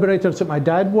Liberators that my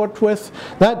dad worked with,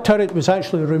 that turret was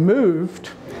actually removed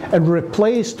and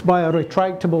replaced by a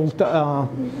retractable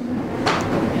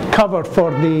cover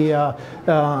for the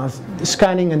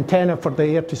scanning antenna for the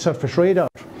air-to-surface radar.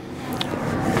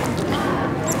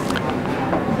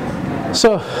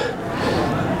 So,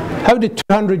 how did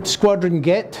 200 Squadron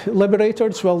get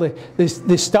Liberators? Well,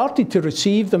 they started to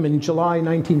receive them in July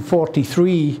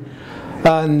 1943,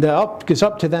 and because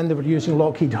up to then they were using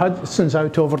Lockheed Hudson's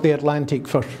out over the Atlantic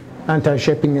for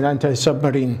anti-shipping and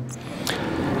anti-submarine.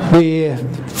 The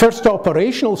first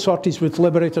operational sorties with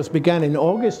Liberators began in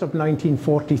August of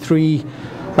 1943,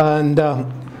 and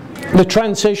the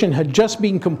transition had just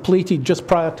been completed just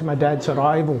prior to my dad's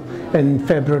arrival in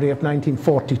February of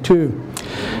 1942.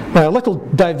 Now, a little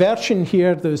diversion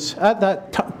here. There's, at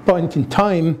that point in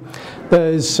time,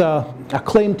 there's a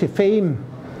claim to fame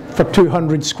for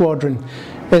 200 Squadron,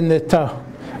 in that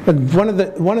one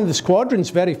of the squadron's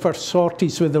very first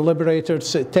sorties with the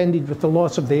Liberators ended with the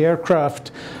loss of the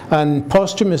aircraft and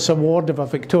posthumous award of a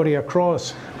Victoria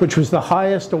Cross, which was the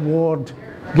highest award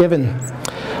given.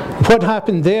 What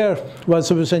happened there was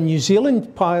a New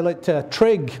Zealand pilot,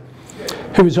 Trigg,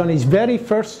 who was on his very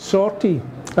first sortie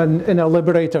in a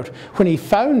Liberator when he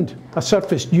found a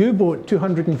surfaced U-boat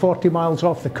 240 miles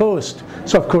off the coast.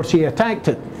 So of course he attacked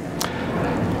it.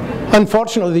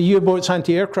 Unfortunately, the U-boat's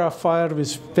anti-aircraft fire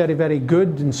was very, very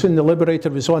good, and soon the Liberator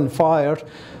was on fire.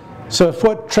 So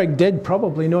what Trigg did,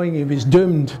 probably knowing he was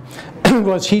doomed,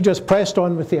 was he just pressed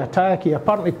on with the attack. He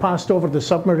apparently passed over the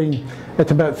submarine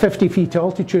at about 50 feet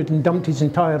altitude and dumped his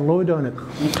entire load on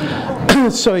it.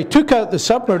 So he took out the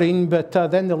submarine, but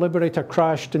then the Liberator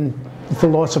crashed, and with the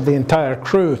loss of the entire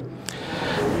crew.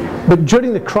 But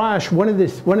during the crash, one of the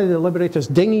Liberator's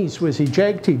dinghies was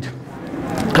ejected,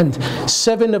 and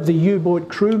 7 of the U-boat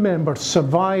crew members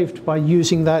survived by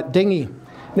using that dinghy.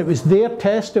 And it was their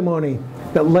testimony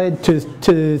that led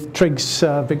to Trigg's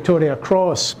Victoria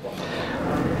Cross.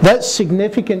 That's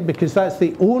significant because that's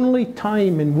the only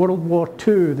time in World War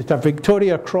II that a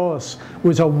Victoria Cross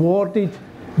was awarded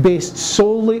based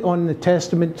solely on the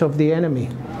testament of the enemy.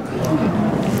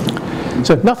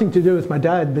 So nothing to do with my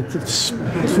dad, but it's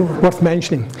worth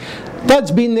mentioning.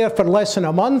 Dad's been there for less than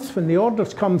a month when the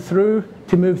orders come through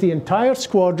to move the entire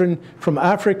squadron from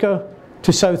Africa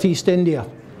to Southeast India.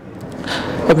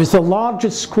 It was the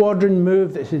largest squadron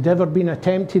move that had ever been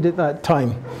attempted at that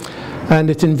time, and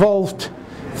it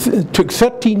took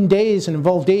 13 days and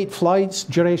involved 8 flights,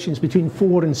 durations between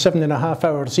 4 and 7.5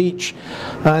 hours each.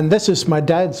 And this is my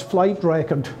dad's flight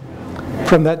record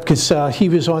from that, because he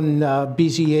was on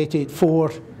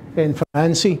BZ-884 in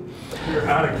Nancy. You're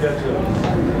out of ketchup.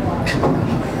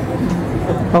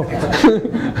 Oh.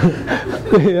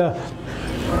 Yeah.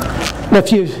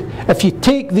 If you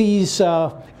take these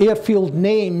airfield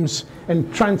names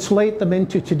and translate them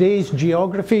into today's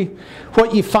geography,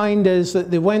 what you find is that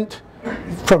they went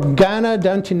from Ghana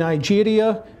down to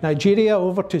Nigeria,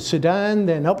 over to Sudan,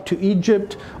 then up to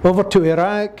Egypt, over to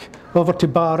Iraq, over to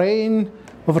Bahrain,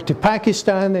 over to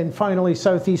Pakistan, and finally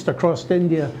southeast across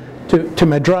India to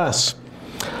Madras.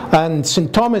 And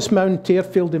St. Thomas Mount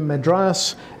Airfield in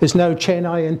Madras is now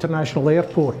Chennai International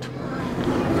Airport.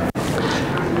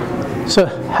 So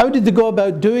how did they go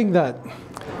about doing that?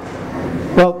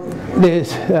 Well, the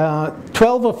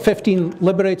 12 of 15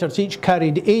 Liberators each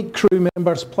carried 8 crew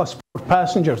members plus 4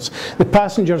 passengers. The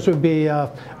passengers would be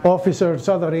officers,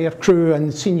 other air crew,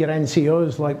 and senior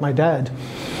NCOs like my dad.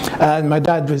 And my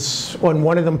dad was on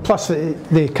one of them, plus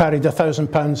they carried 1,000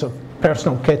 pounds of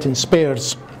personal kit and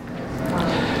spares.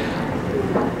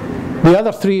 The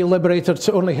other 3 Liberators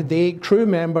only had the 8 crew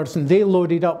members, and they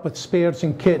loaded up with spares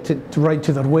and kit right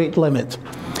to their weight limit.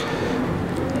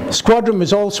 Squadron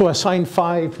was also assigned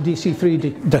 5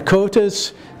 DC-3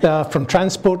 Dakotas from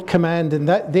Transport Command, and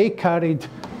that they carried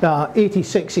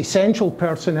 86 essential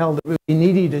personnel that would be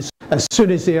needed as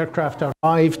soon as the aircraft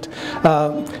arrived,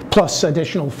 plus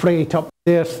additional freight up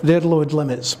their load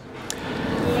limits.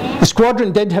 The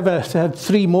squadron did have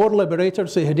 3 more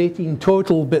liberators. They had 18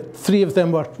 total, but 3 of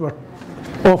them were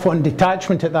off on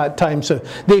detachment at that time, so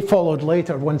they followed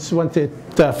later once they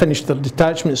finished their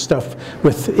detachment stuff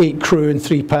with 8 crew and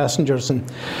 3 passengers. And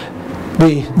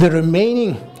the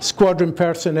remaining squadron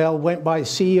personnel went by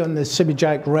sea on the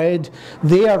Sibijak Red.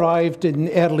 They arrived in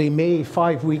early May,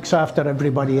 5 weeks after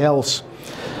everybody else.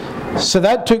 So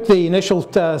that took the initial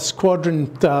squadron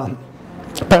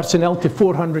personnel to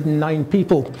 409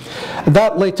 people.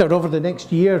 That later, over the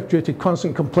next year, due to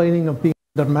constant complaining of being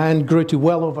undermanned, grew to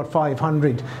well over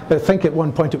 500. I think at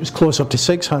one point it was closer to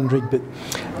 600, but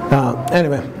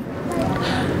anyway.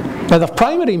 Now the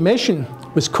primary mission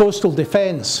was coastal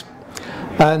defence,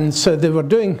 and so they were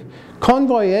doing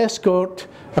convoy escort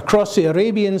across the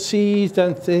Arabian Sea,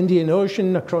 down to the Indian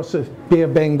Ocean, across the Bay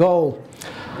of Bengal.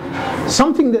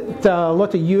 Something that a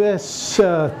lot of US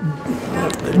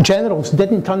generals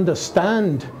didn't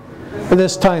understand at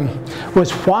this time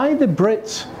was why the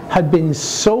Brits had been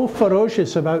so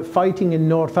ferocious about fighting in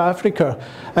North Africa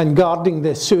and guarding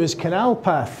the Suez Canal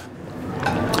path.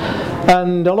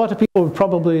 And a lot of people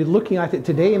probably looking at it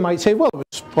today might say, well, it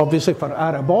was obviously for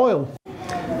Arab oil.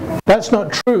 That's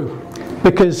not true,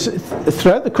 because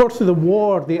throughout the course of the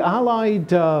war, the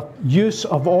Allied use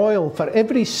of oil, for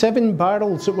every 7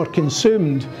 barrels that were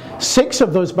consumed, 6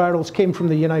 of those barrels came from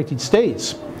the United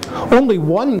States. Only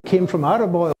 1 came from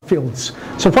Arab oil fields.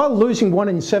 So while losing 1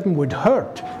 in 7 would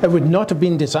hurt, it would not have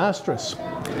been disastrous.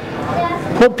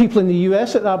 What people in the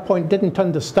US at that point didn't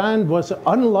understand was that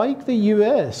unlike the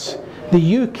US,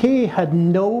 the UK had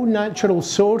no natural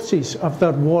sources of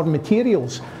their war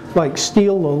materials, like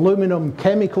steel, aluminum,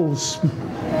 chemicals,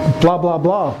 blah, blah,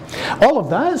 blah. All of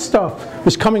that stuff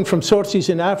was coming from sources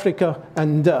in Africa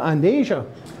and Asia.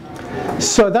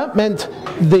 So that meant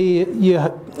you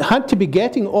had to be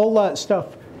getting all that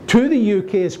stuff to the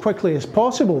UK as quickly as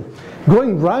possible.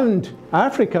 Going round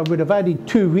Africa would have added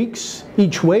 2 weeks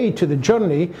each way to the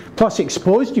journey, plus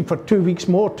exposed you for 2 weeks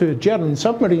more to a German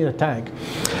submarine attack.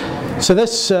 So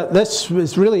this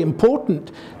was really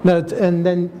important. Now, and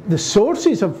then the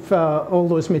sources of all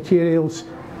those materials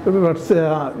were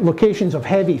locations of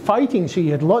heavy fighting, so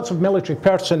you had lots of military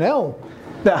personnel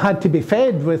that had to be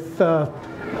fed with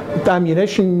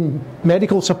ammunition,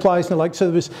 medical supplies and the like, so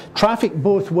there was traffic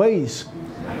both ways.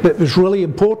 That was really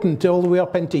important all the way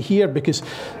up into here, because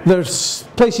there's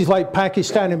places like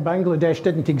Pakistan and Bangladesh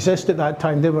didn't exist at that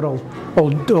time. They were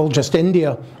all just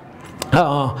India.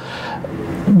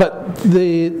 But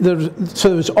so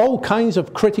there was all kinds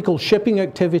of critical shipping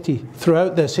activity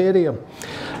throughout this area.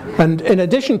 And in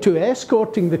addition to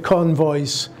escorting the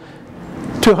convoys,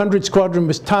 200 Squadron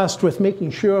was tasked with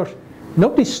making sure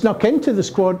nobody snuck into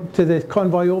the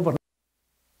convoy overnight,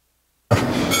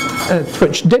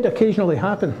 which did occasionally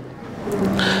happen.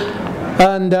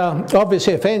 And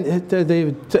obviously,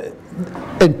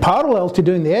 in parallel to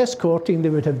doing the escorting, they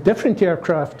would have different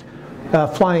aircraft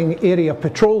flying area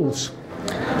patrols.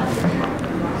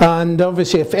 And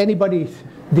obviously, if anybody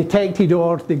detected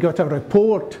or they got a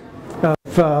report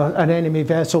of an enemy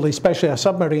vessel, especially a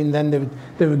submarine, then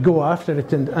they would go after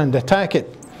it and attack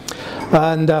it.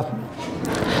 And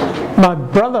my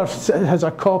brother has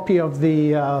a copy of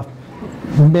the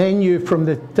menu from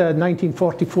the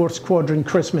 1944 Squadron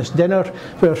Christmas dinner,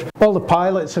 where all the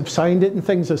pilots have signed it and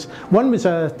things. One was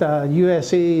a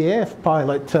USAF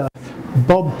pilot,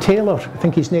 Bob Taylor, I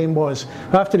think his name was.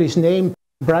 After his name,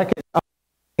 brackets,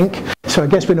 so I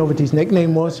guess we know what his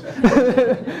nickname was.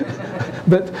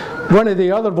 But one of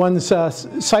the other ones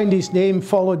signed his name,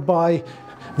 followed by,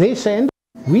 they send,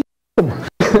 we them.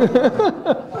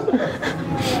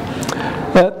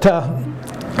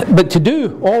 But to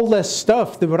do all this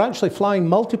stuff, they were actually flying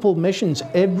multiple missions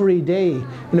every day,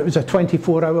 and it was a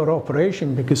 24-hour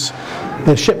operation because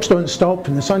the ships don't stop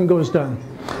and the sun goes down.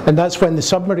 And that's when the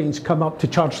submarines come up to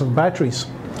charge their batteries.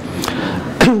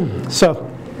 So,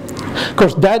 of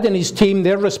course, Dad and his team,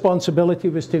 their responsibility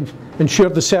was to ensure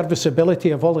the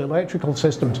serviceability of all the electrical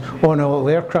systems on all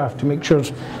aircraft to make sure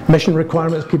mission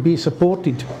requirements could be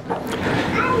supported.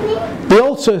 They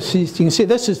also, you can see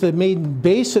this is the main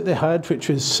base that they had, which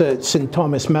was St.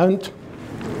 Thomas Mount.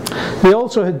 They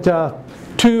also had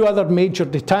 2 other major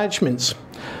detachments.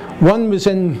 One was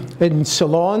in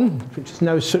Ceylon, which is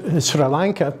now Sri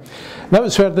Lanka. That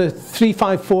was where the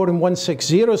 354 and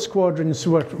 160 squadrons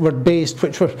were based,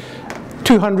 which were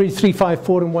 200,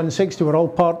 354 and 160 were all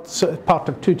part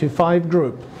of 225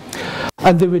 group.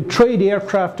 And they would trade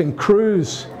aircraft and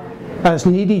crews as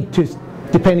needed to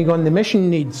depending on the mission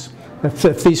needs.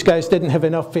 If these guys didn't have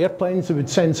enough airplanes, they would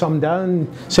send some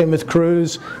down, same with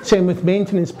crews, same with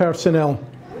maintenance personnel.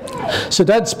 So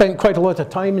Dad spent quite a lot of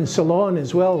time in Ceylon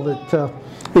as well that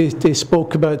they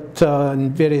spoke about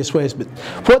in various ways. But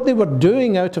what they were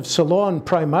doing out of Ceylon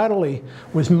primarily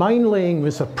was mine laying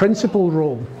was their principal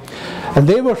role. And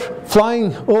they were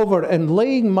flying over and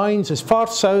laying mines as far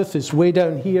south as way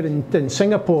down here in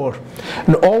Singapore,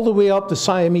 and all the way up the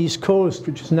Siamese coast,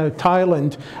 which is now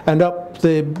Thailand, and up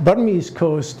the Burmese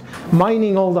coast,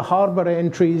 mining all the harbour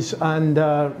entries and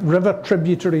river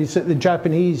tributaries that the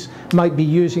Japanese might be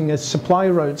using as supply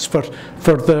routes for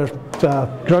their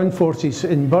ground forces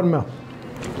in Burma.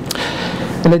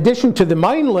 In addition to the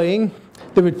mine laying,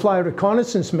 they would fly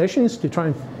reconnaissance missions to try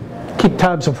and keep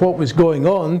tabs of what was going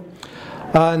on.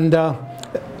 And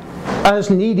as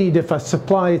needed, if a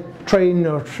supply train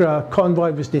or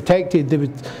convoy was detected, they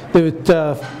would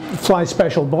fly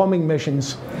special bombing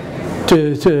missions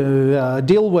to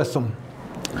deal with them.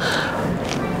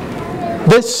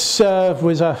 This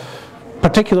was a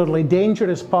particularly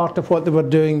dangerous part of what they were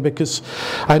doing, because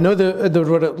I know that there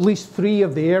were at least 3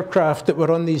 of the aircraft that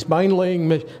were on these mine laying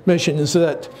missions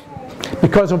that,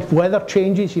 because of weather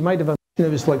changes, you might have imagined it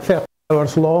was like 30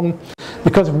 hours long.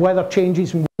 Because of weather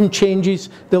changes and wind changes,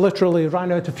 they literally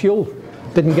ran out of fuel,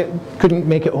 couldn't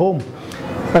make it home.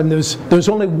 And there was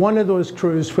only one of those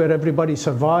crews where everybody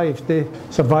survived. They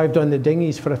survived on the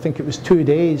dinghies for, I think it was 2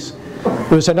 days.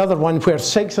 There was another one where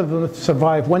 6 of them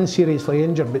survived, 1 seriously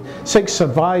injured, but 6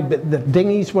 survived, but their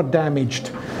dinghies were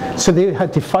damaged. So they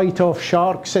had to fight off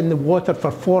sharks in the water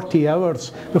for 40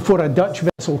 hours before a Dutch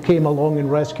vessel came along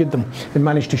and rescued them and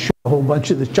managed to shoot a whole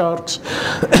bunch of the sharks.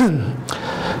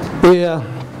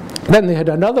 Then they had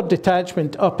another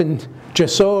detachment up in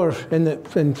Jessore,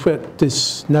 in what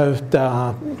is now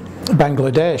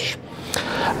Bangladesh.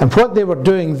 And what they were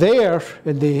doing there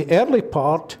in the early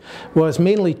part was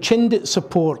mainly Chindit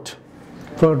support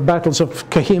for battles of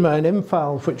Kohima and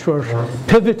Imphal, which were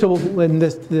pivotal in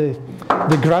the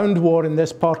ground war in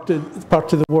this part of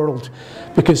the world.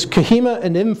 Because Kohima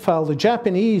and Imphal, the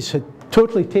Japanese had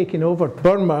totally taken over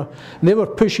Burma, and they were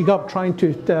pushing up, trying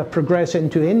to progress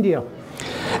into India.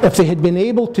 If they had been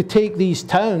able to take these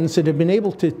towns, they'd have been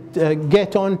able to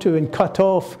get onto and cut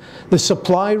off the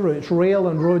supply routes, rail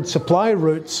and road supply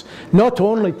routes, not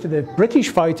only to the British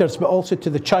fighters, but also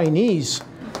to the Chinese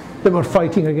that were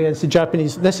fighting against the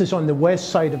Japanese. This is on the west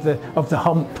side of the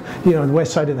hump, you know, on the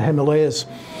west side of the Himalayas.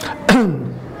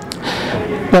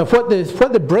 Now, what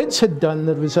the Brits had done,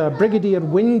 there was a Brigadier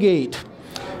Wingate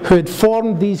who had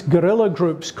formed these guerrilla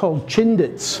groups called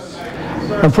Chindits.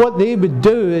 And what they would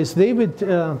do is they would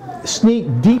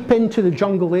sneak deep into the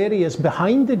jungle areas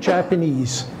behind the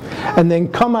Japanese and then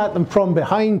come at them from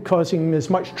behind, causing as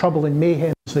much trouble and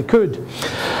mayhem as they could.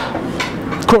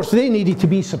 Of course, they needed to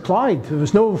be supplied. There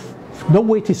was no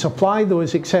way to supply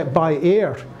those except by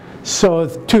air. So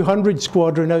the 200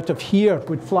 Squadron out of here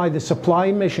would fly the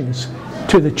supply missions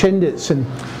to the Chindits and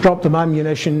drop them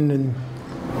ammunition and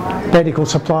medical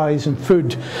supplies and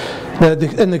food.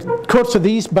 In the course of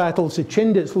these battles, the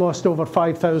Chindits lost over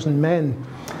 5,000 men,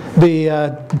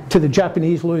 to the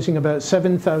Japanese losing about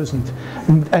 7,000.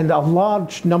 And a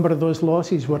large number of those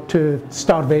losses were to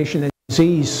starvation and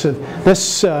disease. So this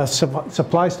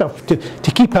supply stuff,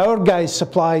 to keep our guys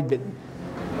supplied, but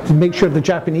to make sure the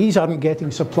Japanese aren't getting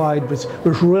supplied, was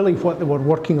really what they were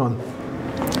working on.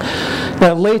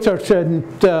 Now later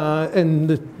in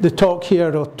the talk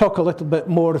here, I'll talk a little bit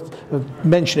more,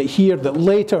 mention it here, that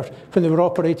later when they were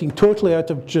operating totally out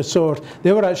of Jessore,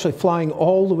 they were actually flying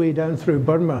all the way down through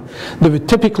Burma. They would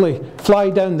typically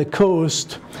fly down the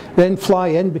coast, then fly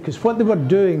in, because what they were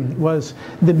doing was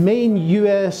the main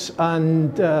US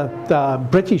and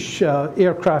British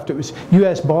aircraft, it was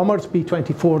US bombers,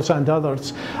 B-24s and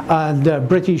others, and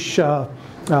British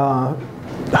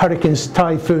Hurricanes,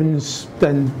 Typhoons,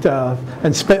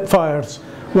 and Spitfires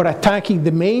were attacking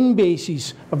the main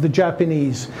bases of the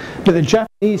Japanese. But the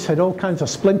Japanese had all kinds of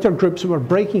splinter groups that were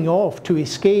breaking off to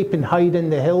escape and hide in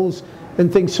the hills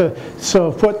and things.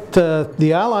 So what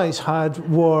the Allies had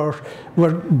were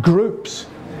groups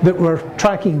that were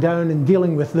tracking down and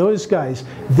dealing with those guys.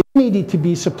 They needed to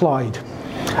be supplied.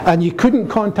 And you couldn't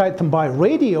contact them by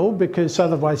radio because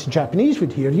otherwise the Japanese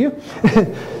would hear you.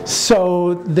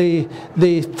 So they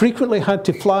frequently had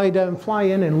to fly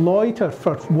in and loiter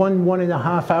for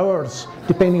 1.5 hours,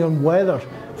 depending on weather,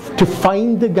 to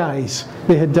find the guys.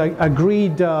 They had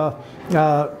agreed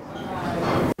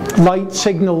light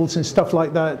signals and stuff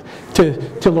like that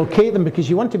to locate them, because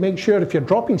you want to make sure if you're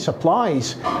dropping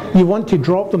supplies, you want to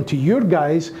drop them to your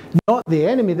guys, not the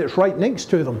enemy that's right next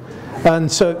to them.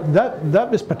 And so that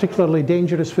was particularly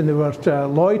dangerous when they were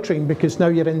loitering, because now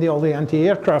you're in all the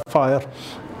anti-aircraft fire.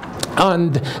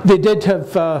 And they did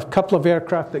have a couple of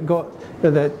aircraft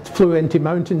that flew into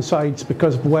mountainsides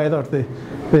because of weather.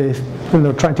 When they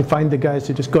were trying to find the guys,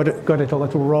 they just got it a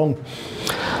little wrong.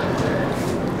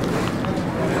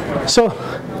 So,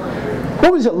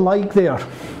 what was it like there?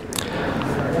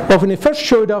 Well, when they first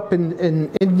showed up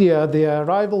in India, the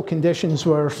arrival conditions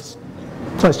were,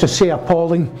 let's just say,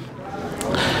 appalling.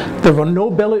 There were no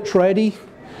billets ready.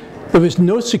 There was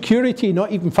no security,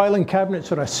 not even filing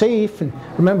cabinets or a safe. And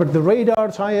remember, the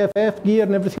radars, IFF gear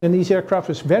and everything in these aircraft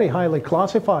was very highly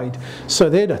classified. So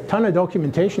they had a ton of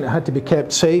documentation that had to be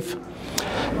kept safe.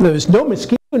 There was no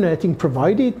mosquito netting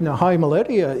provided in a high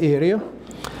malaria area.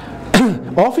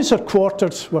 Officer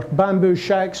quarters were bamboo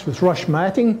shacks with rush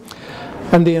matting.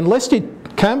 And the enlisted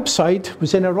campsite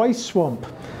was in a rice swamp.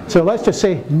 So let's just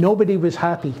say nobody was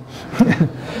happy.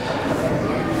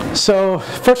 So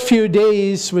first few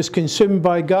days was consumed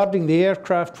by guarding the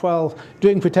aircraft while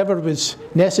doing whatever was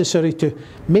necessary to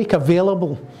make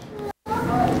available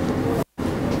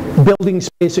building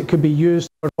space that could be used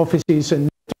for offices and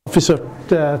officer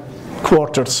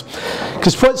quarters.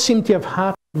 Because what seemed to have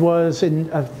happened was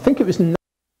I think it was in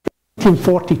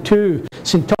 1942,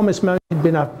 St. Thomas Mount had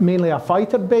been mainly a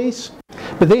fighter base,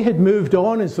 but they had moved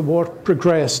on as the war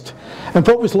progressed. And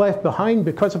what was left behind,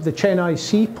 because of the Chennai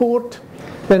seaport,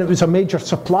 then it was a major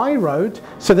supply route,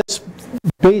 so this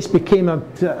base became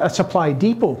a supply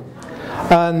depot.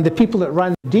 And the people that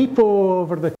ran the depot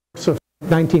over the course of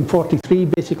 1943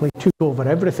 basically took over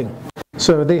everything.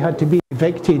 So they had to be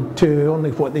evicted to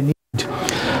only what they needed.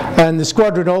 And the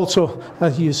squadron also,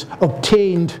 as you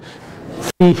obtained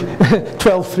 12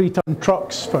 3-ton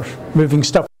trucks for moving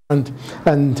stuff around,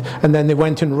 and then they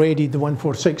went and raided the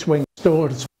 146 wing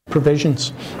stores for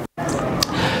provisions.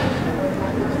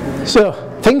 So,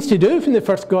 things to do when they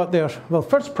first got there. Well,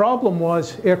 first problem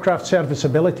was aircraft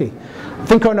serviceability. I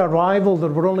think on arrival there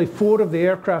were only 4 of the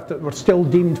aircraft that were still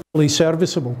deemed fully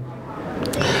serviceable.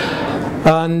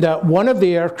 And one of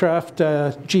the aircraft,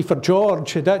 G for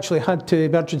George, had actually had to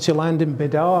emergency land in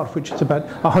Bidar, which is about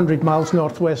 100 miles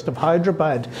northwest of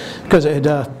Hyderabad, because it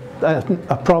had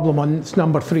a problem on its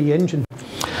number 3 engine.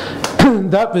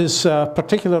 That was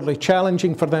particularly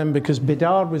challenging for them because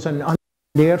Bidar was an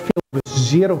airfield with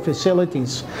 0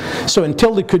 facilities. So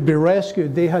until they could be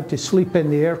rescued, they had to sleep in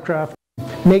the aircraft,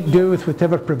 make do with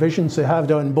whatever provisions they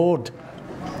had on board.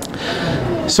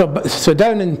 So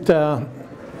down at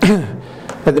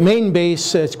the main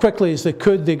base, as quickly as they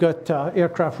could, they got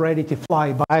aircraft ready to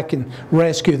fly back and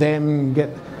rescue them, and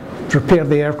repair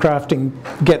the aircraft and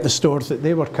get the stores that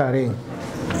they were carrying.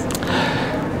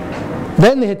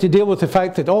 Then they had to deal with the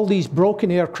fact that all these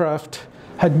broken aircraft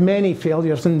had many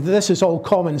failures, and this is all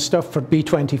common stuff for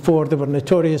B-24. They were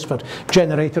notorious for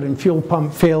generator and fuel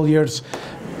pump failures,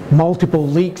 multiple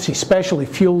leaks, especially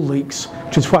fuel leaks,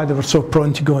 which is why they were so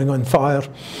prone to going on fire.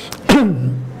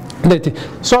 They had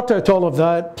to sort out all of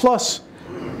that, plus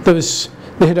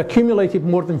they had accumulated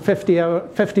more than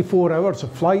 54 hours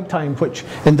of flight time, which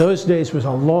in those days was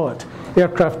a lot.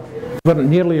 Aircraft weren't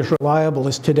nearly as reliable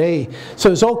as today. So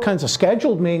there's all kinds of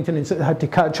scheduled maintenance that they had to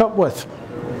catch up with.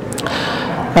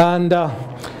 And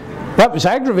that was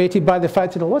aggravated by the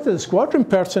fact that a lot of the squadron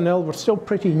personnel were still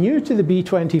pretty new to the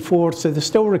B-24, so they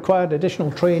still required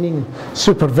additional training and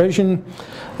supervision.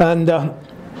 And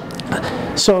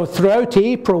so throughout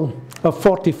April of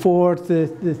 44,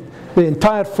 the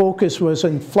entire focus was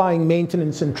on flying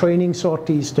maintenance and training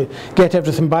sorties to get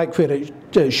everything back where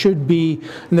it should be,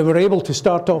 and they were able to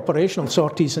start operational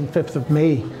sorties on 5th of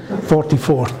May,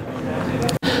 44.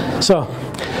 So,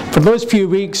 for those few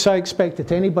weeks, I expect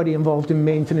that anybody involved in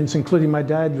maintenance, including my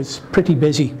dad, was pretty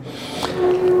busy.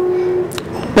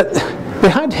 But they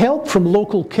had help from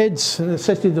local kids and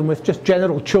assisted them with just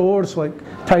general chores like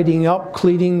tidying up,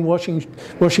 cleaning,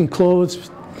 washing clothes,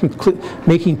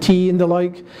 making tea and the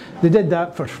like. They did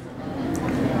that for,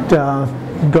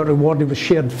 got rewarded with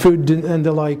shared food and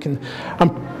the like. And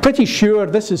I'm pretty sure,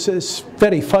 this is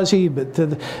very fuzzy, but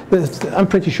I'm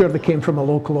pretty sure they came from a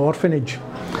local orphanage.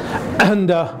 And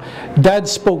Dad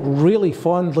spoke really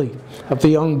fondly of the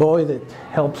young boy that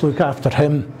helped look after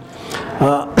him.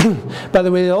 By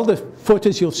the way, all the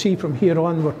photos you'll see from here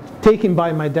on were taken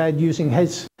by my dad using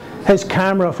his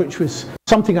camera, which was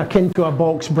something akin to a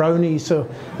box Brownie, so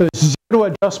there's zero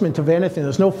adjustment of anything,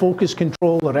 there's no focus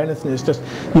control or anything, it's just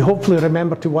you hopefully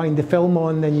remember to wind the film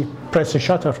on, then you press the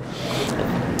shutter,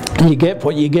 and you get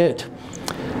what you get.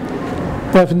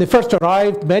 Now, when they first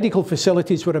arrived, medical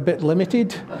facilities were a bit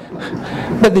limited,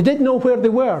 but they did know where they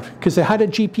were, because they had a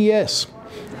GPS.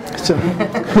 So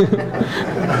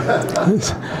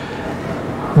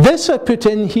this I put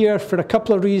in here for a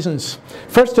couple of reasons.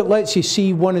 First, it lets you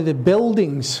see one of the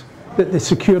buildings that they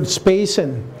secured space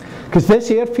in, because this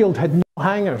airfield had no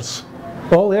hangars.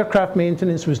 All aircraft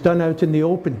maintenance was done out in the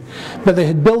open. But they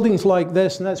had buildings like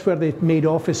this, and that's where they made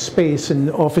office space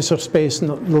and officer space and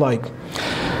the like.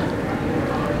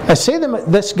 I say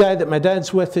that this guy that my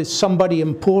dad's with is somebody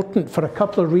important for a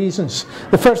couple of reasons.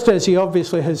 The first is he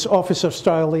obviously has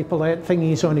officer-style epaulette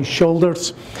thingies on his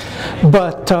shoulders.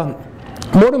 But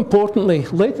more importantly,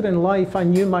 later in life, I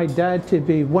knew my dad to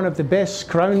be one of the best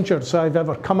scroungers I've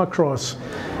ever come across.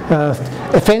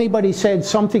 If anybody said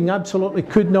something absolutely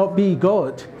could not be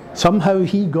got, somehow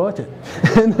he got it.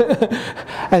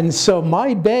 And so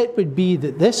my bet would be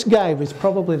that this guy was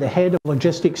probably the head of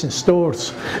logistics and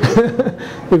stores.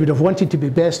 We would have wanted to be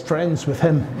best friends with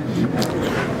him.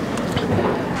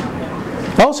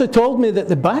 Also told me that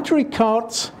the battery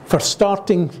carts for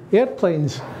starting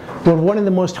airplanes were one of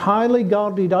the most highly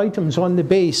guarded items on the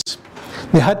base.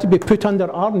 They had to be put under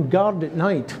armed guard at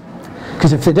night,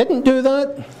 because if they didn't do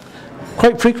that,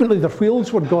 quite frequently their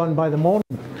wheels were gone by the morning.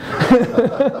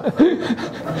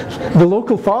 The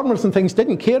local farmers and things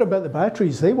didn't care about the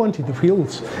batteries, they wanted the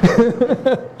wheels.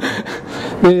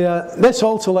 This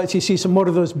also lets you see some more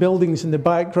of those buildings in the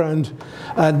background.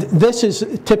 And this is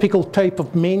a typical type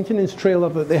of maintenance trailer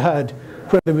that they had,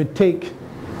 where they would take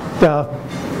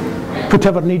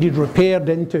whatever needed repaired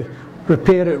in to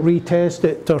repair it, retest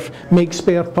it, or make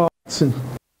spare parts. And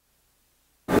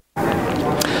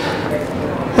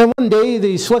one day,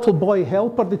 this little boy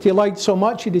helper that he liked so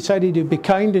much, he decided he'd be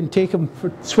kind and take him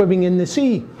for swimming in the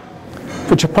sea,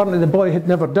 which apparently the boy had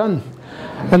never done.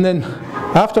 And then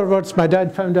afterwards, my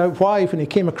dad found out why when he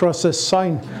came across this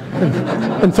sign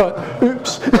and thought,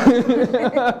 oops.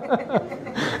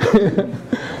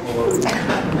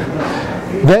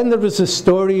 Then there was the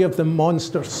story of the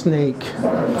monster snake.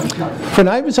 When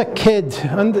I was a kid,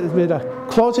 we had a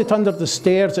closet under the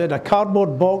stairs, it had a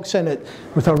cardboard box in it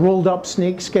with a rolled up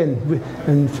snake skin.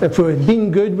 And if we had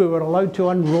been good, we were allowed to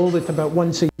unroll it about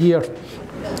once a year.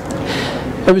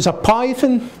 It was a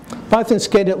python. Python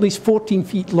skin at least 14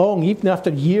 feet long, even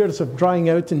after years of drying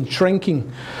out and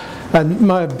shrinking. And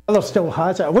my brother still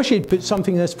has it. I wish he'd put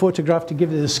something in this photograph to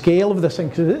give you the scale of this thing,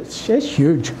 because it's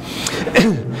huge.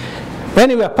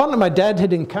 Anyway, apparently my dad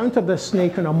had encountered this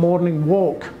snake on a morning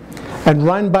walk and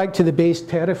ran back to the base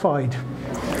terrified.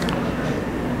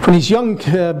 When his young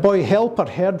boy helper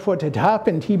heard what had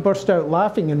happened, he burst out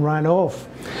laughing and ran off.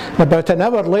 And about an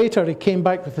hour later, he came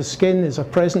back with the skin as a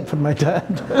present for my dad.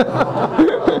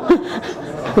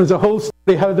 There's a whole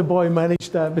story how the boy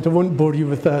managed that, but I won't bore you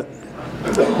with that.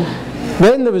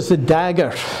 Then there was the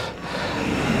dagger.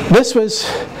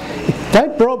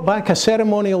 Dad brought back a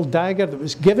ceremonial dagger that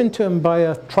was given to him by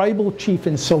a tribal chief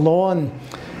in Ceylon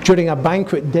during a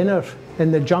banquet dinner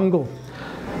in the jungle.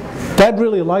 Dad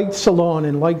really liked Ceylon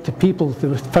and liked the people,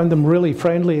 they found them really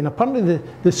friendly, and apparently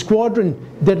the squadron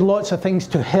did lots of things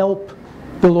to help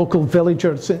the local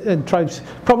villagers and tribes,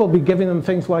 probably giving them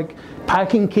things like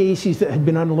packing cases that had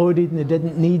been unloaded and they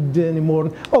didn't need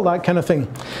anymore, all that kind of thing.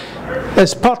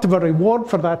 As part of a reward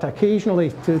for that, occasionally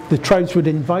the tribes would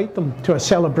invite them to a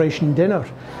celebration dinner.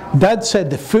 Dad said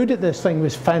the food at this thing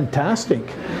was fantastic,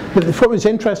 but what was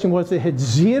interesting was they had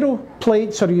 0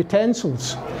 plates or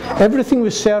utensils. Everything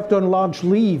was served on large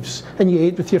leaves and you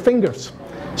ate with your fingers.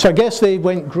 So I guess they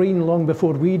went green long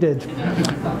before we did.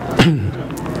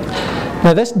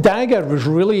 Now this dagger was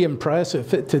really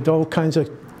impressive. It had all kinds of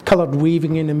coloured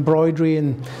weaving and embroidery,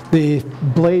 and the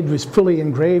blade was fully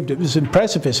engraved. It was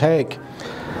impressive as heck.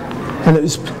 And it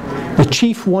was, the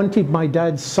chief wanted my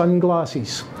dad's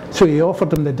sunglasses, so he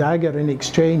offered him the dagger in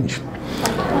exchange.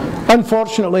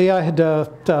 Unfortunately, I had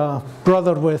a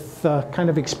brother with kind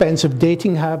of expensive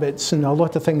dating habits, and a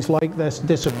lot of things like this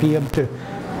disappeared to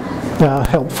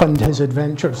help fund his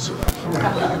adventures.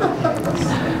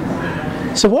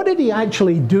 So what did he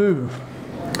actually do?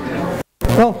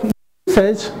 Well, he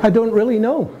says, I don't really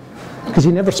know, because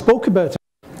he never spoke about it.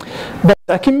 But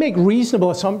I can make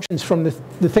reasonable assumptions from the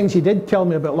things he did tell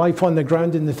me about life on the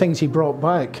ground and the things he brought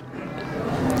back.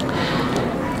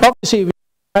 Obviously, he was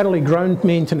primarily ground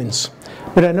maintenance,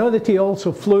 but I know that he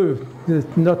also flew, he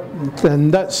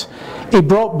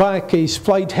brought back his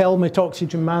flight helmet,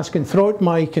 oxygen mask and throat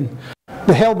mic, and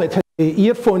the helmet had the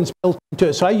earphones built into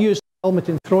it, so I used helmet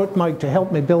and throat mic to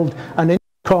help me build an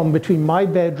intercom between my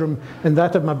bedroom and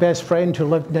that of my best friend who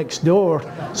lived next door,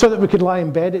 so that we could lie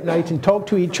in bed at night and talk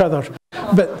to each other.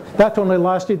 But that only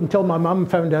lasted until my mum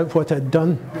found out what I'd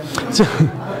done. So,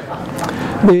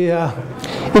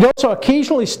 He'd also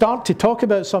occasionally start to talk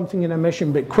about something in a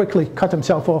mission, but quickly cut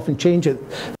himself off and change it.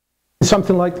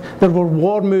 Something like, there were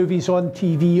war movies on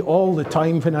TV all the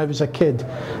time when I was a kid.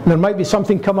 And there might be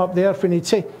something come up there when he'd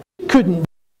say, couldn't do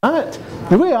that.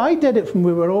 The way I did it when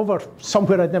we were over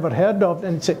somewhere I'd never heard of,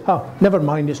 and he'd say, oh, never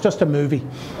mind, it's just a movie.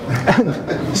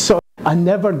 And so I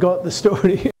never got the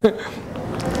story.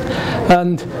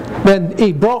 And then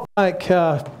he brought back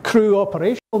crew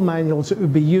operational manuals that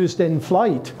would be used in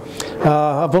flight.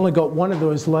 I've only got one of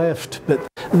those left, but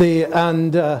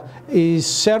his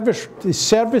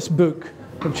service book,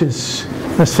 which is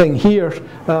this thing here,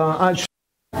 actually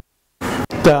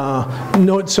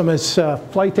notes him as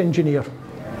flight engineer.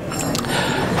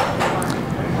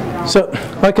 So,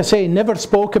 like I say, he never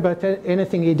spoke about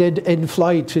anything he did in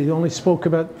flight. He only spoke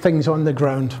about things on the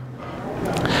ground.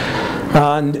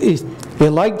 And he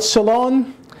liked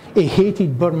Ceylon, he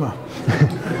hated Burma.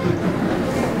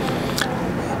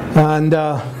 And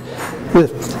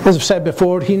as I've said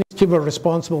before, he and his team were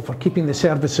responsible for keeping the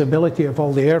serviceability of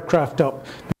all the aircraft up,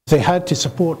 because they had to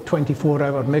support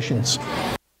 24-hour missions.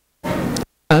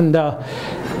 And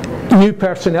new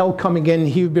personnel coming in,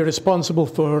 he would be responsible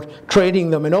for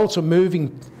training them and also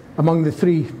moving among the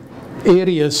three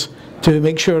areas to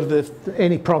make sure that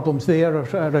any problems there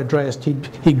are addressed.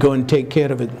 He'd go and take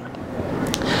care of it.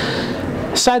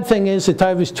 Sad thing is that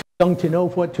I was too young to know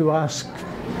what to ask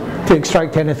to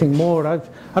extract anything more. I've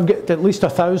got at least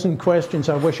 1,000 questions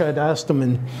I wish I'd asked them,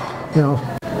 and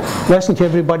listen to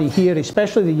everybody here,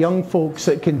 especially the young folks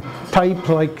that can type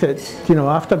like that,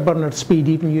 afterburner speed,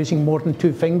 even using more than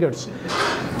 2 fingers.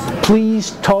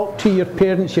 Please talk to your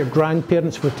parents, your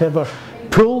grandparents, whatever.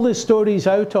 Pull the stories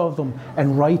out of them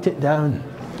and write it down.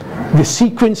 The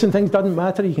sequence and things doesn't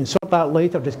matter, you can sort that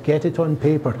later, just get it on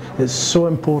paper. It's so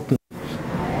important.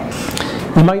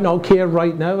 You might not care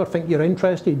right now or think you're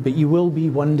interested, but you will be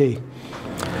one day.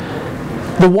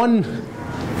 The one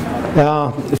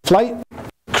flight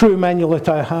crew manual that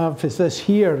I have is this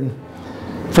here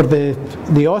for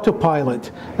the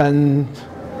autopilot. And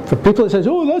for people that says,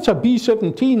 oh, that's a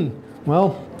B-17.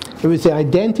 Well, it was the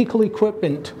identical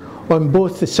equipment on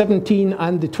both the 17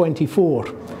 and the 24.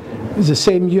 It was the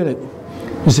same unit.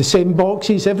 It was the same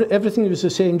boxes, everything was the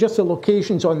same, just the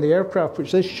locations on the aircraft,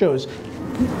 which this shows,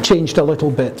 changed a little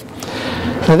bit.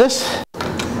 Now this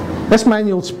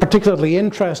manual's particularly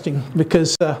interesting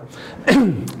because to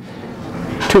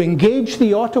engage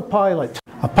the autopilot,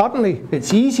 apparently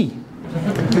it's easy.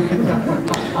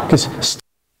 Because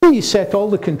you set all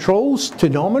the controls to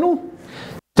nominal.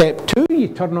 Step 2, you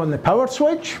turn on the power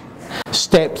switch.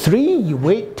 Step 3, you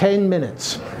wait 10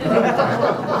 minutes.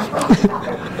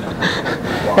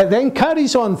 It then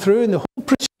carries on through, and the whole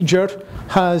procedure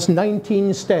has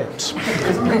 19 steps.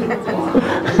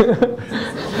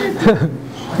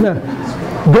 Now,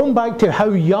 going back to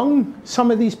how young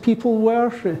some of these people were,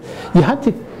 you had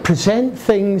to present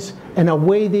things in a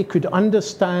way they could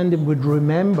understand and would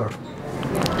remember.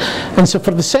 And so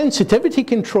for the sensitivity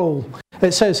control,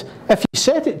 it says if you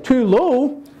set it too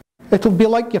low, it'll be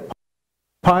like your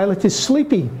pilot is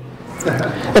sleepy.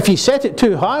 If you set it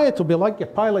too high, it'll be like your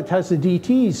pilot has the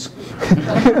DTs.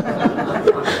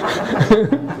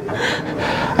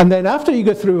 And then after you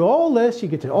go through all this, you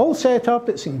get it all set up,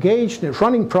 it's engaged, and it's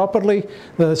running properly.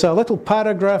 There's a little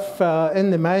paragraph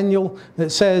in the manual that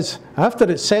says, after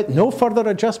it's set, no further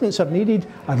adjustments are needed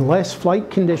unless flight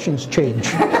conditions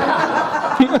change.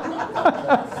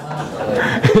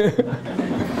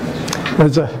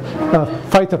 There's a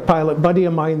fighter pilot buddy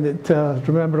of mine that,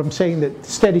 remember him saying that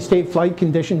steady state flight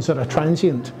conditions are a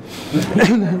transient.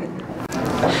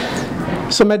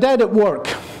 So my dad at work.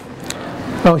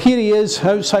 Now here he is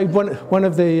outside one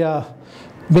of the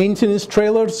maintenance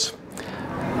trailers.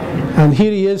 And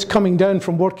here he is coming down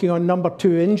from working on number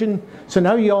 2 engine. So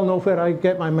now you all know where I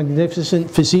get my magnificent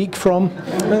physique from.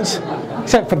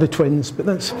 Except for the twins.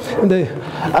 But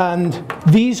and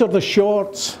these are the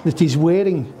shorts that he's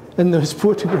wearing in those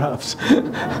photographs.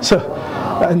 So,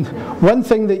 and one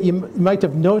thing that you might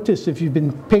have noticed if you've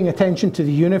been paying attention to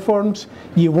the uniforms,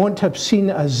 you won't have seen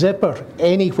a zipper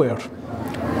anywhere.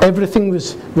 Everything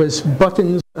was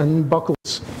buttons and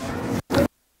buckles.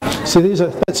 So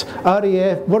that's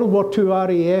RAF, World War II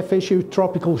RAF issue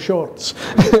tropical shorts.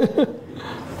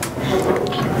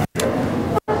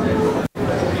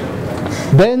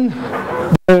 Then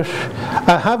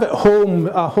I have at home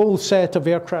a whole set of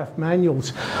aircraft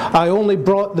manuals. I only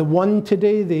brought the one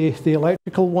today, the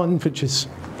electrical one, which is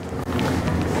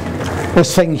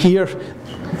this thing here.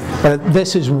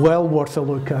 This is well worth a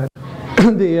look at.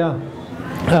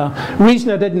 Reason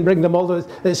I didn't bring them all,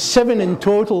 there's 7 in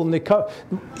total, and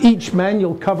each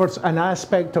manual covers an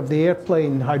aspect of the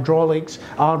airplane: hydraulics,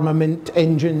 armament,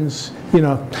 engines, you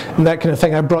know, and that kind of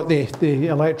thing. I brought the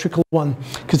electrical one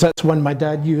because that's one my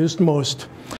dad used most.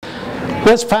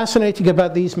 What's fascinating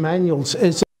about these manuals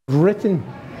is they're written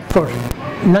for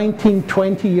 19,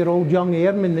 20-year-old young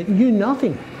airmen that knew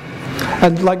nothing.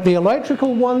 And like the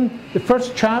electrical one, the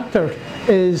first chapter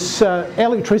is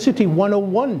Electricity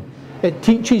 101. It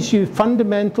teaches you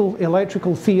fundamental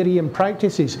electrical theory and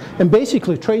practices, and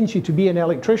basically trains you to be an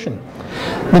electrician.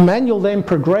 The manual then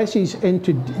progresses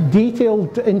into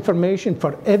detailed information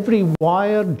for every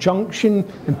wire, junction,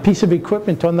 and piece of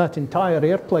equipment on that entire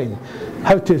airplane.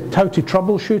 How to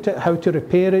troubleshoot it, how to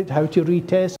repair it, how to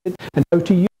retest it, and how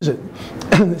to use it.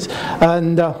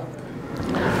 And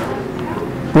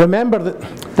remember that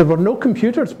there were no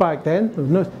computers back then, so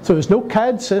there was no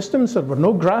CAD systems, there were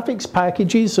no graphics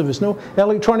packages, there was no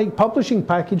electronic publishing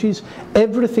packages.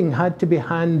 Everything had to be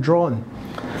hand-drawn.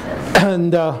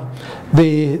 And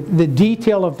the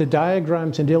detail of the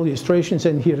diagrams and illustrations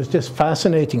in here is just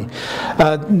fascinating.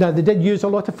 Now, they did use a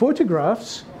lot of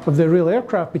photographs of the real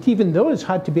aircraft, but even those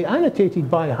had to be annotated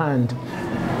by hand.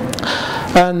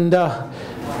 And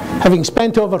having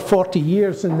spent over 40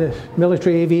 years in the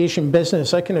military aviation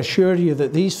business, I can assure you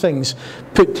that these things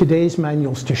put today's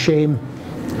manuals to shame.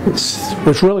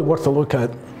 It's really worth a look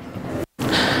at.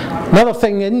 Another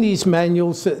thing in these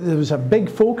manuals that there was a big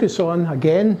focus on,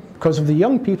 again, because of the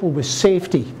young people, was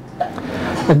safety.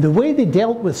 And the way they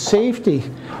dealt with safety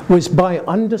was by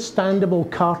understandable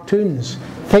cartoons,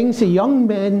 things the young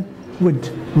men would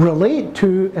relate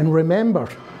to and remember.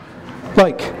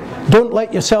 Like, don't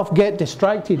let yourself get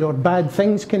distracted or bad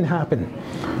things can happen.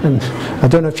 And I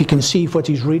don't know if you can see what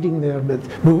he's reading there, but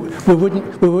we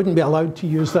wouldn't be allowed to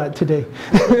use that today.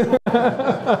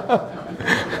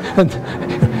 And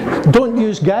don't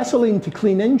use gasoline to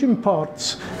clean engine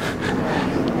parts.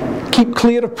 Keep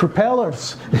clear of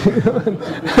propellers.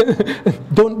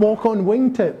 Don't walk on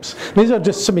wingtips. These are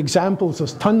just some examples.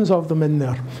 There's tons of them in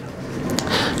there.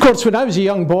 Of course, when I was a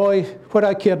young boy, what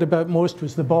I cared about most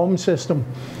was the bomb system.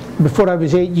 Before I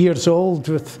was 8 years old,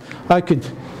 I could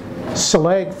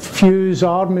select, fuse,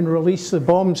 arm and release the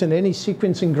bombs in any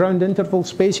sequence and ground interval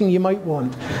spacing you might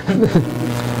want. And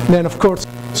then, of course,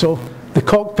 so the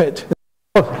cockpit.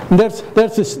 Oh, and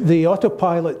there's the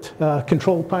autopilot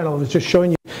control panel I was just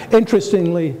showing you.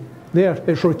 Interestingly, there,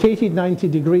 it's rotated 90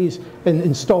 degrees and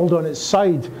installed on its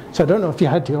side. So I don't know if you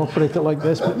had to operate it like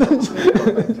this.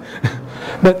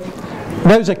 But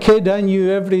when I was a kid, I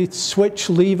knew every switch,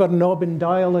 lever, knob and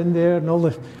dial in there, and all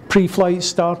the pre-flight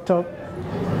startup,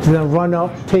 the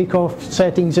run-up, take-off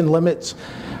settings and limits.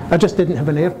 I just didn't have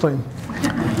an airplane.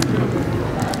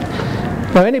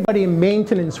 Now, anybody in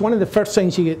maintenance, one of the first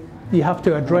things you have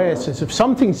to address is if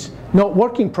something's not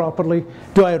working properly,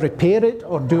 do I repair it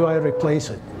or do I replace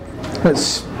it?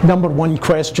 That's #1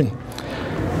 question.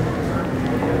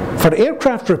 For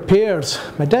aircraft repairs,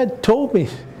 my dad told me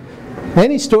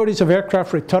many stories of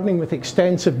aircraft returning with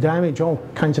extensive damage, all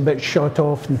kinds of bits shot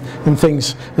off and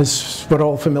things, as we're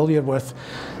all familiar with.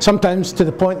 Sometimes to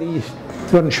the point that you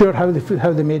weren't sure how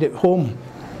they made it home.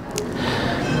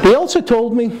 He also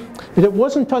told me that it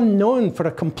wasn't unknown for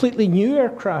a completely new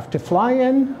aircraft to fly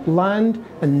in, land,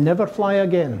 and never fly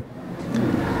again.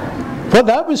 What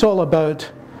that was all about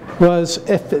was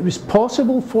if it was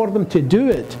possible for them to do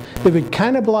it, they would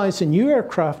cannibalize the new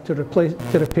aircraft to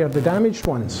repair the damaged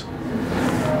ones.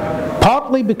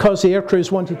 Partly because the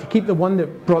aircrews wanted to keep the one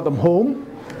that brought them home,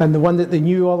 and the one that they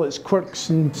knew all its quirks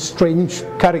and strange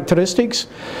characteristics,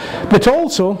 but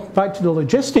also, back to the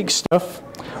logistics stuff,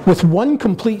 with one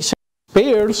complete set of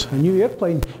spares, a new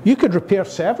airplane, you could repair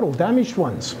several damaged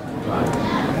ones.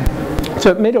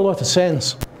 So it made a lot of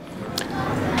sense.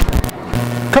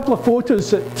 A couple of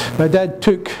photos that my dad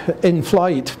took in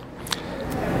flight.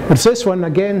 There's this one,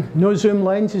 again, no zoom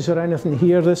lenses or anything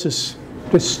here. This is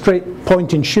just straight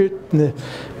point and shoot. And the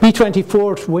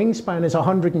B-24's wingspan is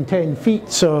 110 feet,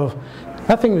 so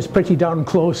that thing was pretty darn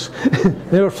close.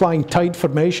 They were flying tight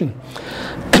formation.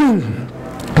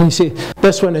 And you see,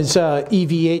 this one is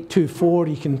EV-824.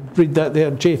 You can read that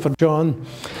there, J for John.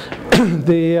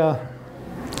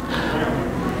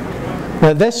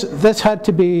 Now this had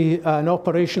to be an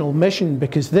operational mission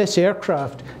because this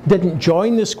aircraft didn't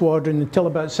join the squadron until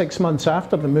about 6 months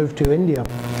after the move to India.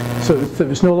 So it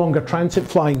was no longer transit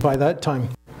flying by that time.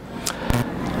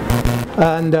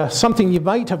 And something you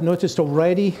might have noticed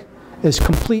already is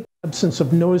complete absence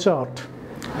of nose art.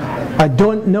 I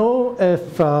don't know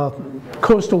if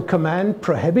Coastal Command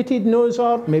prohibited Noah's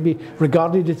Ark, maybe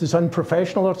regarded it as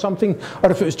unprofessional or something,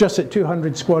 or if it was just that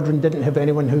 200 Squadron didn't have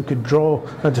anyone who could draw.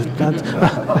 I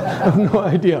have no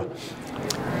idea.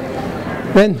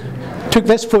 Then took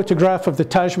this photograph of the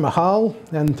Taj Mahal,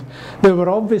 and they were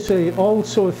obviously all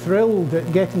so thrilled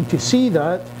at getting to see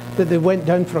that they went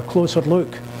down for a closer look.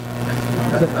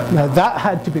 Now that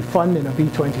had to be fun in a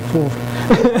B-24.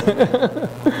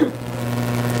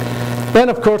 Then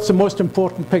of course the most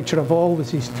important picture of all was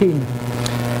his team.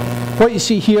 What you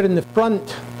see here in the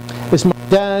front is my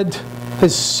dad,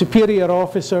 his superior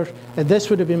officer, and this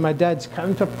would have been my dad's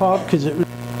counterpart, because it was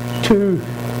two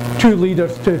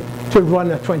leaders to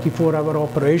run a 24-hour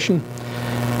operation.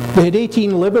 They had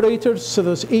 18 liberators, so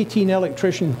there's 18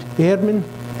 electrician airmen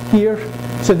here.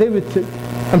 So they would,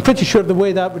 I'm pretty sure the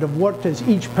way that would have worked is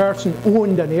each person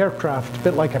owned an aircraft, a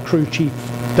bit like a crew chief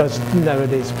does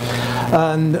nowadays.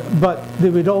 But they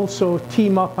would also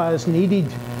team up as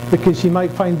needed, because you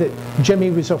might find that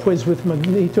Jimmy was a whiz with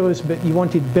magnetos, but you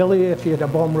wanted Billy if you had a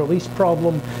bomb release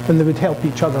problem, and they would help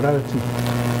each other out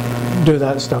and do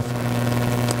that stuff.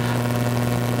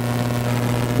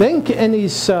 Then in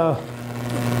his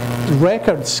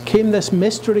records came this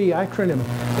mystery acronym,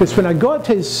 because when I got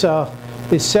his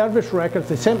service records,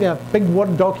 they sent me a big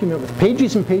Word document with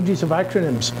pages and pages of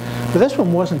acronyms, but this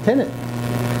one wasn't in it.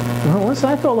 Well, what's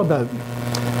that all about?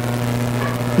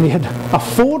 And he had a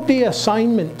 4-day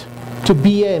assignment to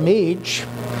BMH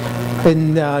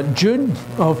in June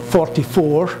of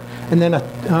 '44, and then a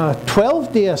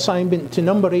 12-day assignment to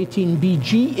number 18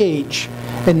 BGH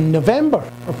in November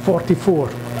of '44.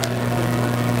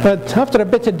 But after a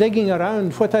bit of digging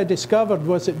around, what I discovered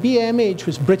was that BMH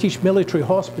was British Military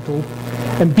Hospital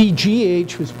and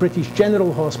BGH was British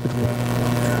General Hospital.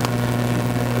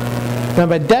 Now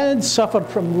my dad suffered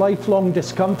from lifelong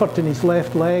discomfort in his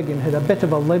left leg and had a bit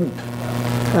of a limp.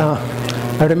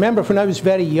 I remember when I was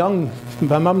very young,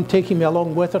 my mum taking me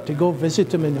along with her to go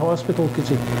visit him in hospital because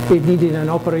he needed an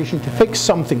operation to fix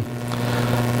something.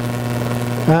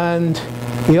 And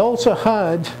he also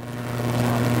had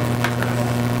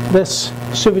this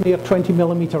souvenir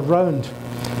 20mm round.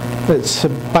 That's,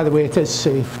 by the way, it is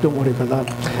safe, don't worry about that.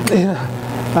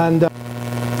 And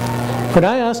when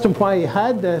I asked him why he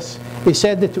had this, he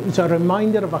said that it was a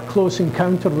reminder of a close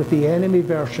encounter with the enemy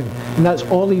version, and that's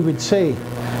all he would say.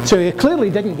 So he clearly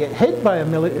didn't get hit by a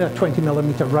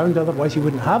 20mm round, otherwise he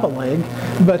wouldn't have a leg,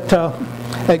 but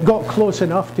it got close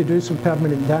enough to do some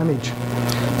permanent damage.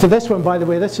 So this one, by the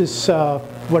way, this is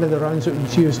one of the rounds that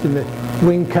was used in the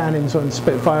wing cannons on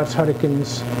Spitfires,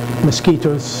 Hurricanes,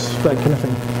 Mosquitoes, that kind of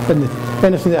thing. And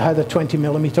anything that had a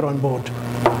 20mm on board.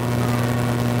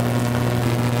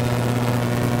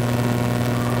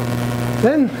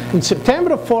 Then, in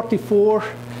September of '44,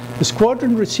 the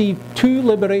squadron received 2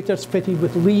 Liberators fitted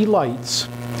with Lee lights.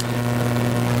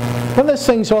 What this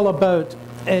thing's all about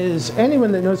is,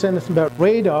 anyone that knows anything about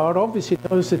radar obviously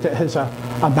knows that it has a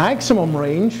maximum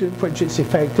range at which it's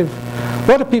effective.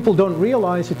 A lot of people don't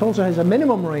realize it also has a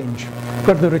minimum range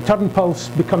where the return pulse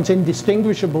becomes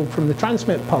indistinguishable from the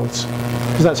transmit pulse,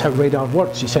 because that's how radar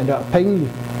works. You send out a ping, you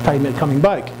time it coming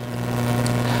back.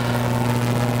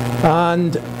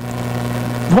 And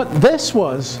what this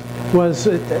was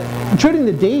during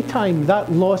the daytime,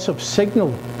 that loss of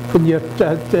signal when you're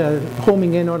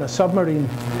homing in on a submarine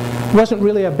wasn't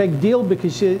really a big deal,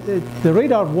 because the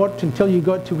radar worked until you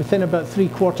got to within about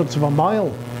 3/4 of a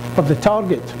mile of the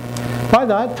target. By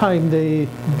that time, the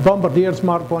Bombardier's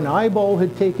Mark I eyeball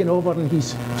had taken over, and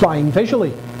he's flying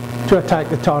visually to attack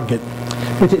the target.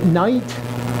 But at night,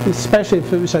 especially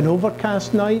if it was an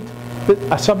overcast night,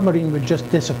 a submarine would just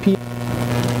disappear.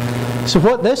 So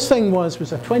what this thing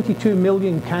was a 22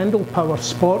 million candle power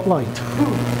spotlight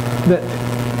that,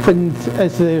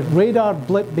 as the radar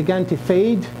blip began to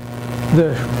fade,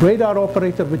 the radar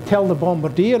operator would tell the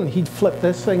bombardier, and he'd flip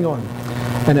this thing on,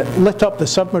 and it lit up the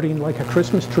submarine like a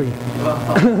Christmas tree.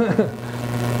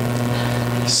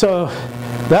 So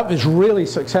that was really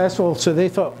successful, so they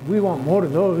thought, we want more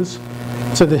of those.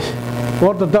 So they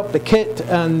ordered up the kit,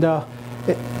 and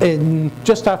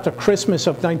just after Christmas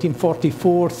of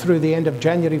 1944 through the end of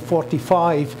January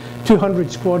 '45,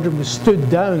 200 Squadron was stood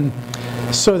down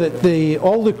so that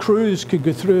all the crews could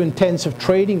go through intensive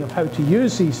training of how to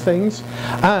use these things,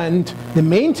 and the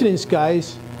maintenance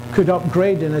guys could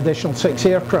upgrade an additional 6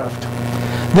 aircraft.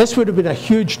 This would have been a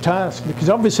huge task, because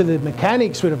obviously the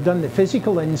mechanics would have done the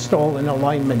physical install and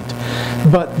alignment,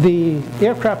 but the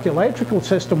aircraft electrical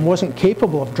system wasn't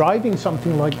capable of driving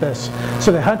something like this.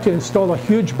 So they had to install a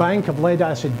huge bank of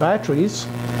lead-acid batteries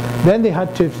Then they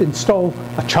had to install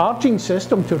a charging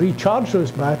system to recharge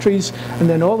those batteries, and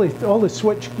then all the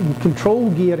switch and control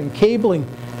gear and cabling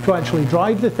to actually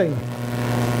drive the thing.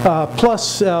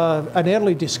 Plus, an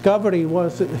early discovery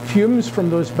was that the fumes from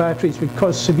those batteries would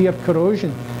cause severe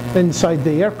corrosion inside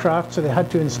the aircraft, so they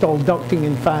had to install ducting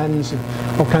and fans and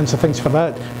all kinds of things for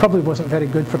that. Probably wasn't very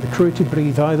good for the crew to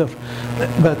breathe either.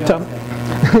 But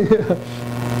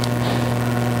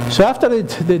so after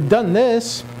they'd done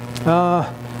this,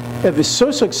 it was so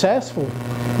successful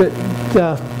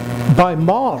that by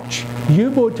March,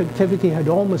 U-boat activity had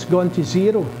almost gone to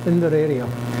zero in their area.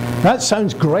 That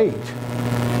sounds great,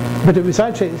 but it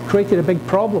created a big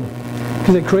problem,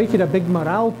 because it created a big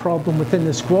morale problem within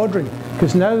the squadron,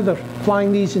 because now they're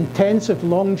flying these intensive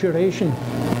long duration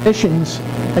missions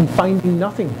and finding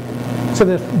nothing. So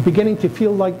they're beginning to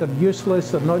feel like they're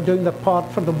useless, they're not doing their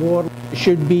part for the war like they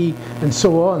should be, and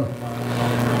so on.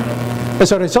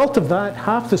 As a result of that,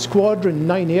 half the squadron,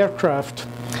 9 aircraft,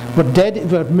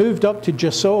 were moved up to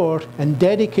Jessore and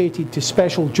dedicated to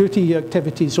special duty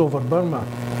activities over Burma,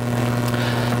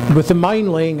 with the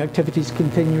mine laying activities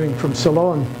continuing from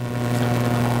Ceylon.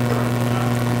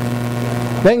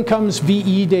 Then comes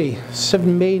VE Day,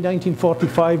 7 May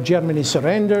 1945, Germany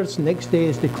surrenders. Next day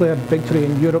is declared Victory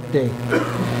in Europe Day.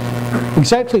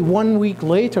 Exactly 1 week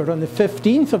later, on the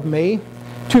 15th of May,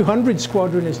 200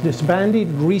 Squadron is disbanded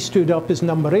and re-stood up as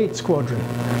number 8 Squadron.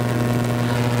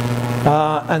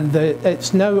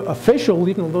 It's now official,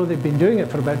 even though they've been doing it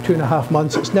for about 2.5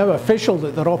 months, it's now official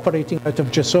that they're operating out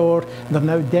of Jessore, and they're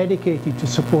now dedicated to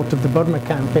support of the Burma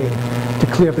campaign to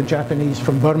clear the Japanese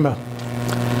from Burma.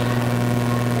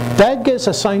 Dad gets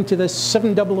assigned to this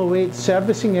 7008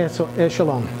 servicing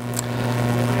echelon.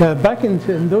 Back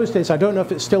in those days, I don't know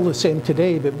if it's still the same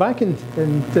today, but back in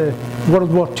the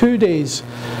World War II days,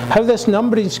 how this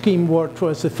numbering scheme worked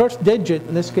was the first digit,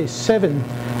 in this case 7,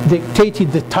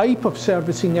 dictated the type of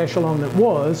servicing echelon it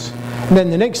was, and then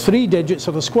the next 3 digits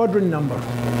are the squadron number.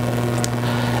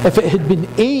 If it had been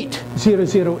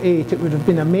 8008, it would have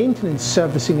been a maintenance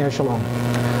servicing echelon.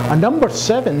 A number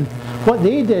 7, what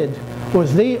they did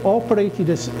was they operated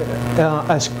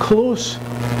as close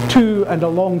to and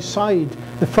alongside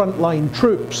the frontline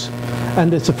troops.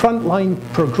 And as the front line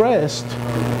progressed,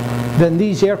 then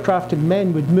these aircraft and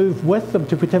men would move with them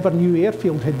to whatever new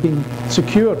airfield had been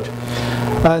secured.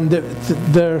 And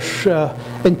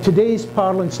in today's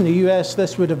parlance in the US,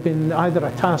 this would have been either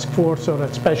a task force or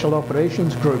a special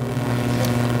operations group.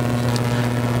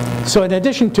 So in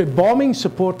addition to bombing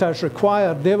support as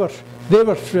required, they were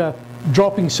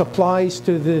dropping supplies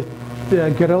to the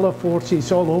guerrilla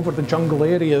forces all over the jungle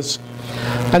areas.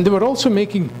 And they were also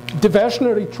making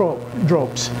diversionary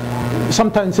drops.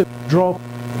 Sometimes they would drop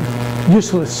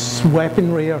useless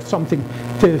weaponry or something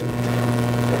to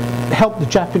help the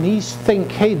Japanese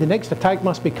think, hey, the next attack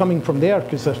must be coming from there,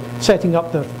 because they're setting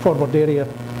up their forward area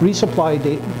resupply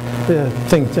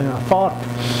thing FARP.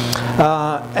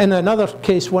 In another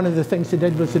case, one of the things they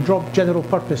did was they dropped general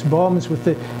purpose bombs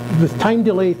with time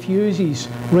delay fuses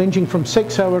ranging from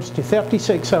 6 hours to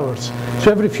 36 hours.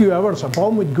 So every few hours a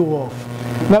bomb would go off.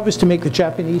 And that was to make the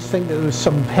Japanese think that there was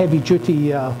some heavy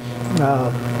duty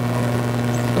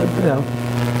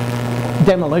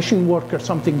demolition work or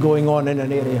something going on in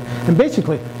an area. And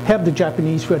basically have the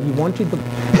Japanese where you wanted them.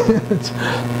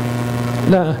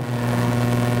 Now,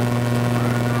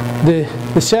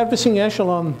 the servicing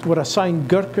echelon were assigned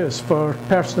Gurkhas for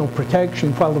personal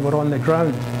protection while they were on the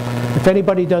ground. If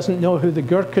anybody doesn't know who the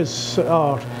Gurkhas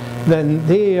are, then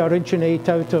they originate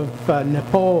out of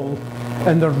Nepal,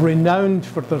 and they're renowned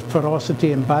for their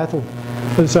ferocity in battle.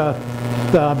 There's a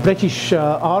British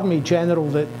Army general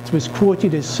that was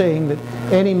quoted as saying that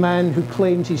any man who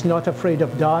claims he's not afraid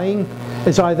of dying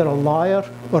is either a liar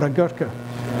or a Gurkha.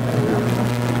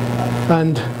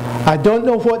 And I don't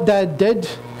know what Dad did,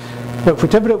 but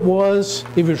whatever it was,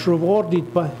 he was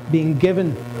rewarded by being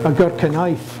given a Gurkha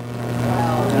knife.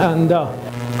 And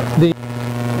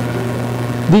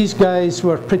these guys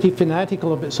were pretty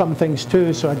fanatical about some things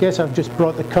too, so I guess I've just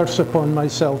brought the curse upon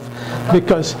myself,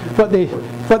 because what they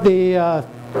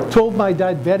told my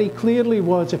dad very clearly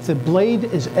was, if the blade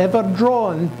is ever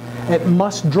drawn, it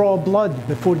must draw blood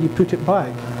before you put it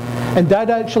back. And Dad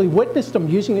actually witnessed them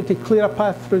using it to clear a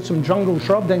path through some jungle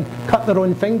shrub, then cut their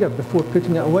own finger before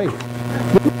putting it away.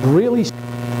 Really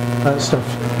that stuff.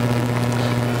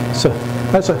 So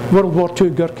that's a World War II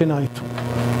Gurkha knife.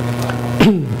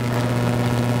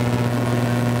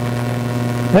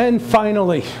 Then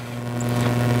finally,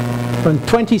 on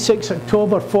 26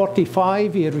 October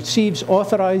 45, he receives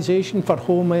authorization for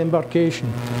home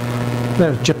embarkation.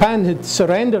 Now, Japan had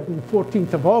surrendered on the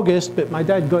 14th of August, but my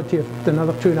dad got to have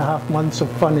another 2.5 months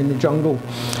of fun in the jungle.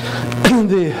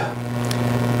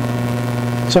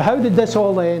 So how did this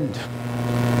all end?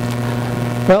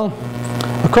 Well,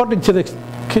 according to the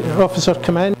officer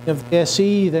commanding of the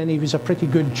SE, then he was a pretty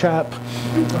good chap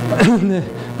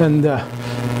and a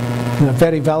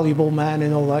very valuable man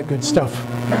and all that good stuff.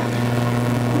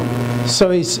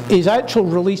 So his actual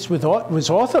release was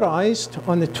authorised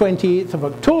on the 28th of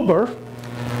October.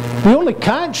 The only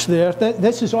catch there,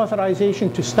 this is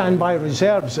authorisation to stand by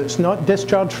reserves. It's not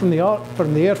discharge from the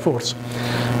Air Force.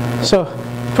 So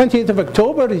 28th of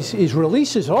October, his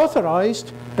release is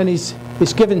authorised, and he's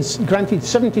granted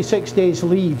 76 days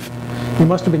leave. He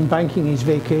must have been banking his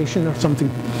vacation or something.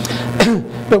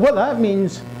 But what that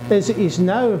means is that he's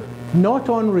now not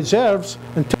on reserves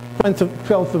until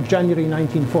 12th of January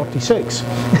 1946.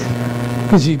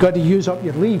 Because you've got to use up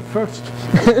your leave first.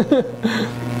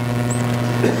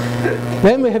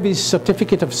 Then we have his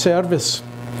certificate of service.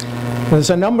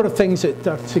 There's a number of things that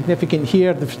are significant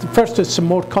here. The first is some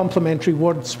more complimentary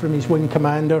words from his wing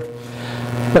commander.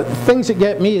 But the things that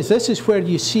get me is this is where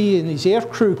you see in his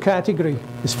aircrew category,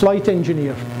 his flight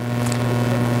engineer.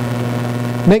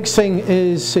 Next thing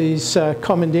is his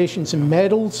commendations and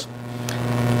medals.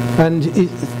 And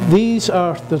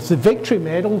there's the Victory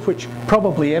Medal, which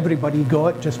probably everybody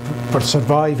got just for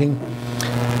surviving.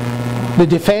 The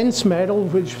Defence Medal,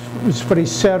 which was for his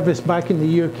service back in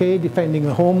the UK, defending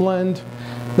the homeland.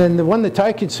 Then the one that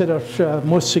I consider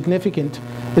most significant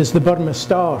is the Burma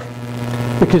Star,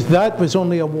 because that was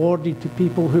only awarded to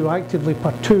people who actively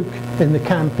partook in the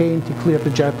campaign to clear the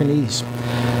Japanese.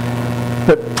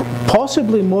 But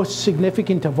possibly most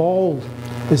significant of all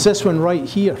is this one right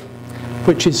here,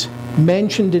 which is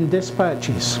mentioned in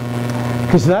dispatches.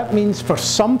 Because that means for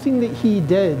something that he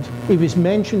did, he was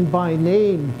mentioned by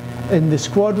name in the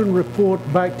squadron report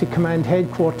back to command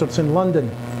headquarters in London.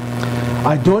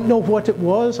 I don't know what it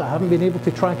was. I haven't been able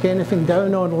to track anything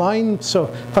down online, so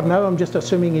for now I'm just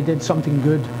assuming he did something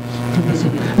good.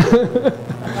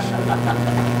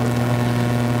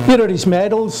 Here are his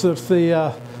medals. There's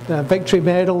the Victory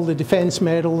Medal, the Defence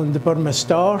Medal, and the Burma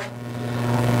Star.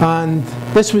 And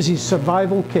this was his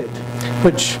survival kit,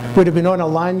 which would have been on a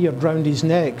lanyard round his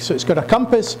neck. So it's got a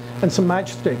compass and some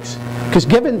matchsticks. Because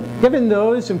given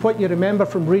those and what you remember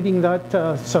from reading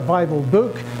that survival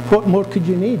book, what more could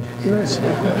you need? Yes.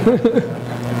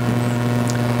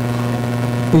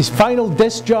 His final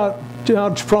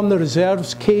discharge from the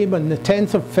reserves came on the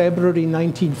 10th of February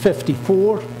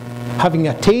 1954, having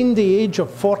attained the age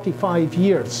of 45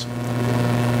 years.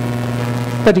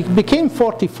 But he became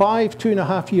 45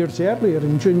 2.5 years earlier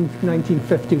in June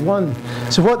 1951.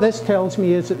 So what this tells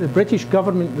me is that the British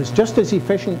government was just as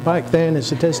efficient back then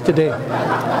as it is today.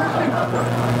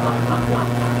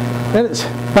 Then it's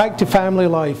back to family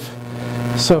life.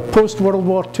 So post-World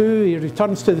War II, he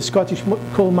returns to the Scottish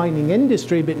coal mining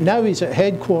industry, but now he's at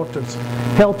headquarters,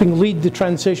 helping lead the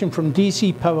transition from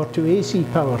DC power to AC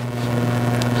power.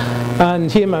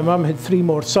 And he and my mum had 3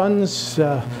 more sons,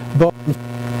 Bob,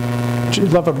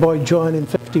 lover boy John in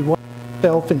 51,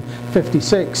 myself in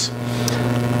 56.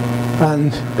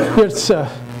 And here's a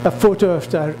photo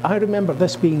of I remember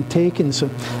this being taken. So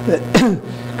a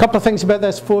couple of things about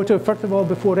this photo. First of all,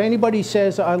 before anybody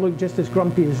says that I look just as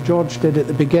grumpy as George did at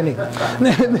the beginning,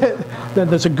 then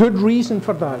there's a good reason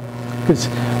for that. Because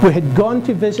we had gone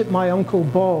to visit my Uncle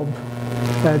Bob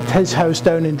at his house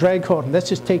down in Dreghorn.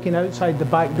 This is taken outside the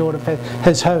back door of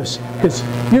his house. Because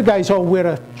you guys all wear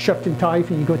a shirt and tie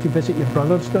when you go to visit your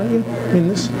brothers, don't you? I mean,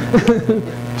 this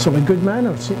some good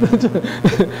manners.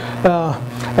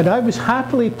 And I was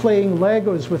happily playing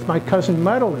Legos with my cousin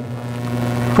Marilyn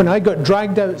when I got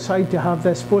dragged outside to have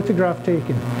this photograph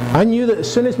taken. I knew that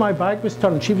as soon as my back was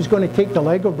turned, she was going to take the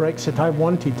Lego bricks that I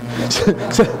wanted. So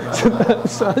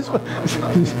that's what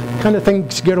kind of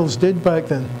things girls did back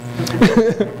then.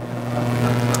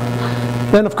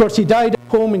 Then, of course, he died at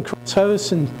home in Cross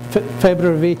House in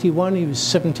February of '81. He was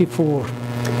 74.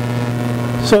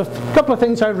 So a couple of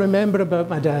things I remember about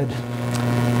my dad.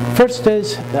 First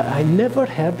is that I never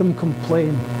heard him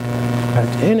complain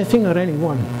about anything or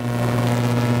anyone.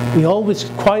 He always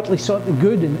quietly sought the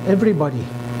good in everybody.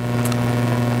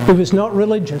 He was not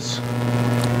religious.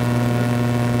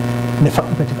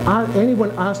 But if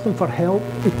anyone asked him for help,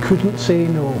 he couldn't say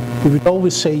no. He would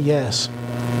always say yes.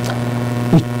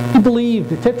 He believed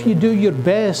that if you do your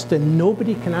best, then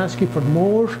nobody can ask you for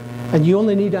more, and you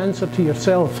only need to answer to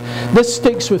yourself. This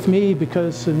sticks with me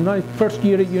because in my first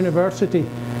year at university,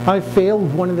 I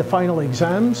failed one of the final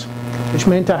exams, which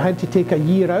meant I had to take a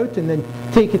year out and then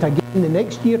take it again the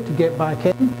next year to get back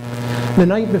in. The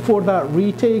night before that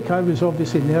retake, I was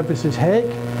obviously nervous as heck.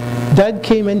 Dad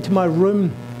came into my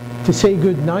room to say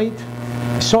good night.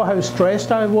 He saw how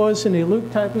stressed I was, and he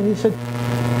looked at me and he said,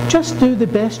 just do the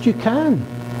best you can.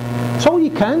 It's all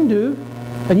you can do,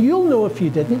 and you'll know if you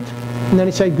didn't. And then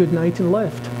he said good night and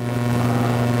left.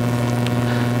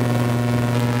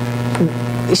 And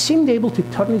he seemed able to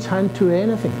turn his hand to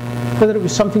anything, whether it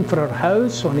was something for our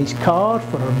house, on his car,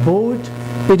 for our boat.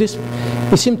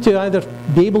 He seemed to either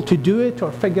be able to do it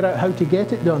or figure out how to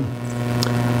get it done.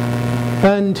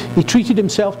 And he treated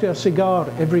himself to a cigar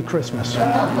every Christmas.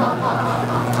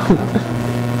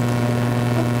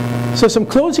 So some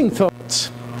closing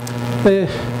thoughts. The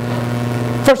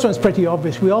first one's pretty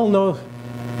obvious. We all know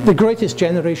the Greatest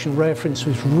Generation reference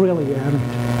was really earned.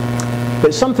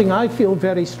 But something I feel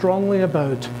very strongly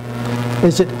about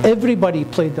is that everybody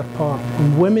played their part,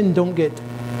 and women don't get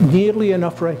nearly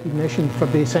enough recognition for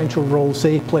the essential roles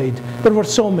they played. There were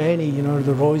so many, you know,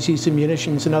 the Royces, the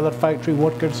munitions and other factory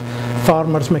workers,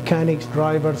 farmers, mechanics,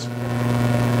 drivers,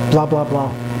 blah, blah,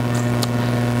 blah.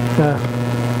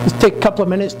 Let's take a couple of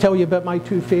minutes to tell you about my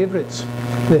two favourites.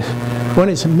 One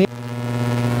is May.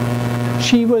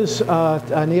 She was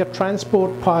an air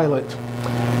transport pilot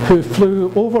who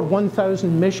flew over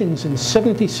 1,000 missions in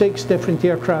 76 different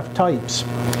aircraft types.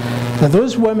 Now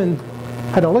those women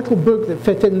had a little book that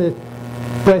fit in the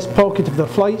breast pocket of their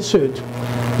flight suit.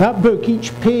 That book,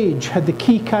 each page, had the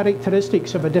key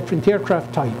characteristics of a different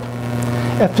aircraft type.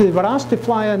 If they were asked to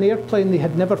fly an airplane they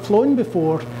had never flown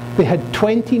before, they had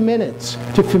 20 minutes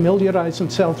to familiarise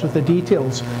themselves with the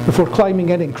details before climbing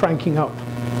in and cranking up.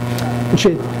 And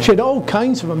she had all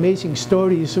kinds of amazing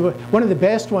stories. One of the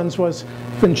best ones was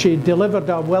when she delivered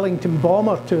a Wellington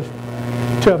bomber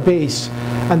to a base,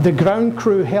 and the ground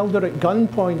crew held her at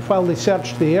gunpoint while they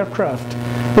searched the aircraft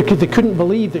because they couldn't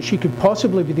believe that she could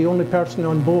possibly be the only person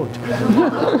on board.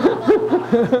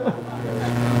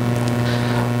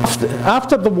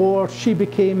 After the war, she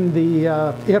became the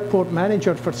airport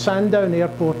manager for Sandown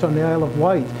Airport on the Isle of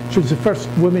Wight. She was the first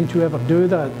woman to ever do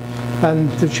that. And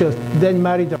she then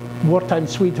married a wartime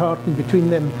sweetheart, and between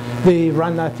them they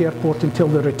ran that airport until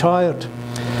they retired.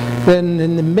 Then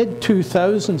in the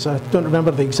mid-2000s, I don't remember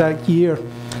the exact year,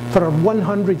 for her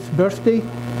 100th birthday,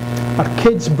 her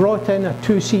kids brought in a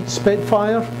two-seat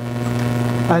Spitfire,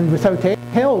 and without any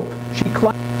help, she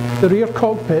climbed the rear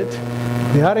cockpit,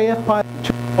 the RAF pilot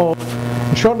took off,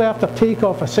 and shortly after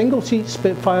takeoff, a single-seat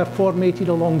Spitfire formated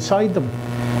alongside them.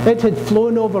 It had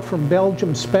flown over from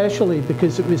Belgium specially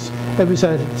because it was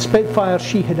a Spitfire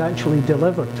she had actually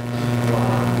delivered.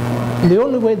 And the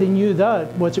only way they knew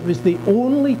that was it was the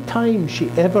only time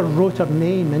she ever wrote her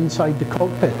name inside the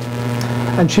cockpit.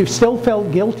 And she still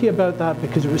felt guilty about that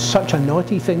because it was such a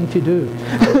naughty thing to do.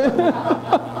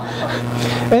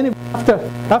 Anyway,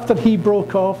 after he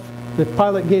broke off, the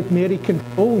pilot gave Mary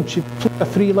control, and she flew a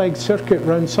three-leg circuit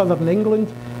around southern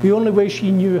England, the only way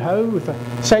she knew how, with a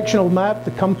sectional map,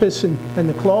 the compass and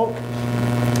the clock.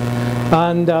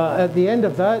 And at the end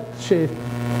of that,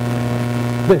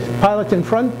 the pilot in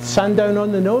front, Sandown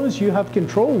on the nose, you have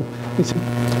control. He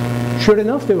said, sure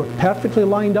enough, they were perfectly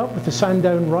lined up with the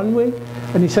Sandown runway.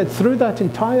 And he said through that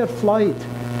entire flight,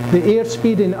 the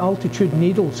airspeed and altitude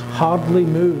needles hardly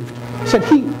moved. He said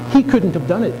he couldn't have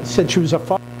done it. He said she was a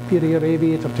far superior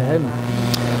aviator to him.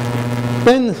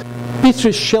 Then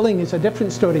Beatrice Schilling is a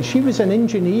different story. She was an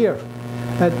engineer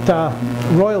at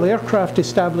Royal Aircraft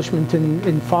Establishment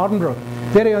in Farnborough.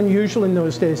 Very unusual in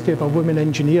those days to have a woman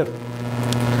engineer.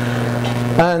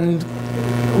 And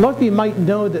a lot of you might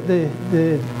know that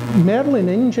the Merlin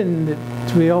engine that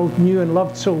we all knew and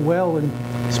loved so well, in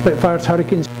Spitfires,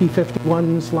 Hurricanes,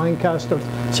 P-51s, Lancasters,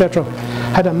 etc.,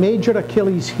 had a major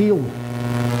Achilles heel.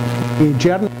 The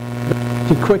journey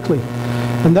quickly.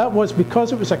 And that was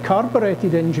because it was a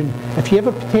carburetted engine. If you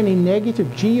ever put any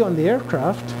negative G on the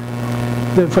aircraft,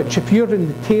 which if you're in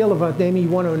the tail of an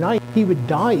ME-109, he would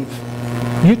dive.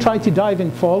 You try to dive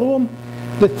and follow him,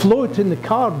 the float in the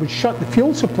carb would shut the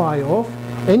fuel supply off,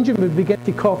 engine would begin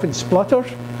to cough and splutter.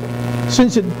 As soon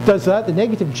as it does that, the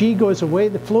negative G goes away,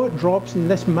 the float drops,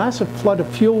 and this massive flood of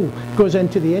fuel goes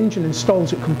into the engine and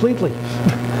stalls it completely.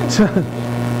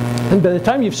 And by the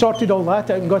time you've sorted all that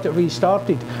out and got it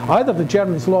restarted, either the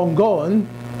German's long gone,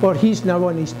 or he's now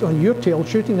on your tail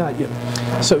shooting at you.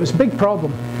 So it was a big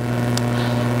problem.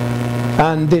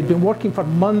 And they'd been working for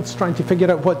months trying to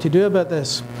figure out what to do about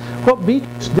this. What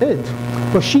Beatrice did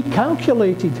was she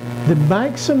calculated the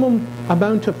maximum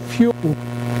amount of fuel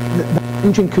that the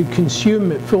engine could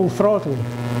consume at full throttle.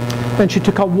 And she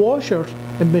took a washer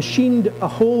and machined a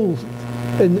hole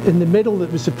in the middle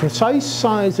that was the precise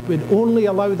size that would only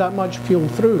allow that much fuel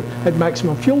through at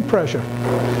maximum fuel pressure.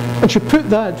 And she put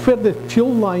that where the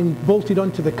fuel line bolted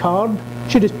onto the carb.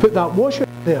 She just put that washer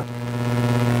there.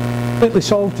 Completely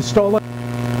solved the stalling,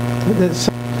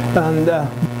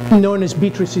 and known as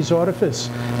Beatrice's orifice.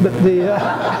 But the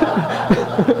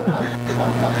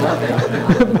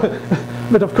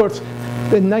but of course,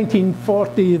 in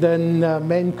 1940, then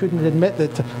men couldn't admit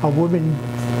that a woman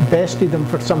bested them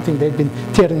for something they'd been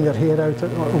tearing their hair out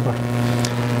over.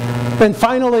 And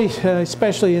finally,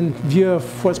 especially in view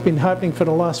of what's been happening for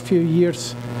the last few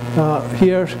years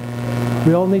here,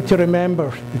 we all need to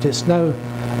remember that it's now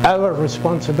our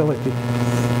responsibility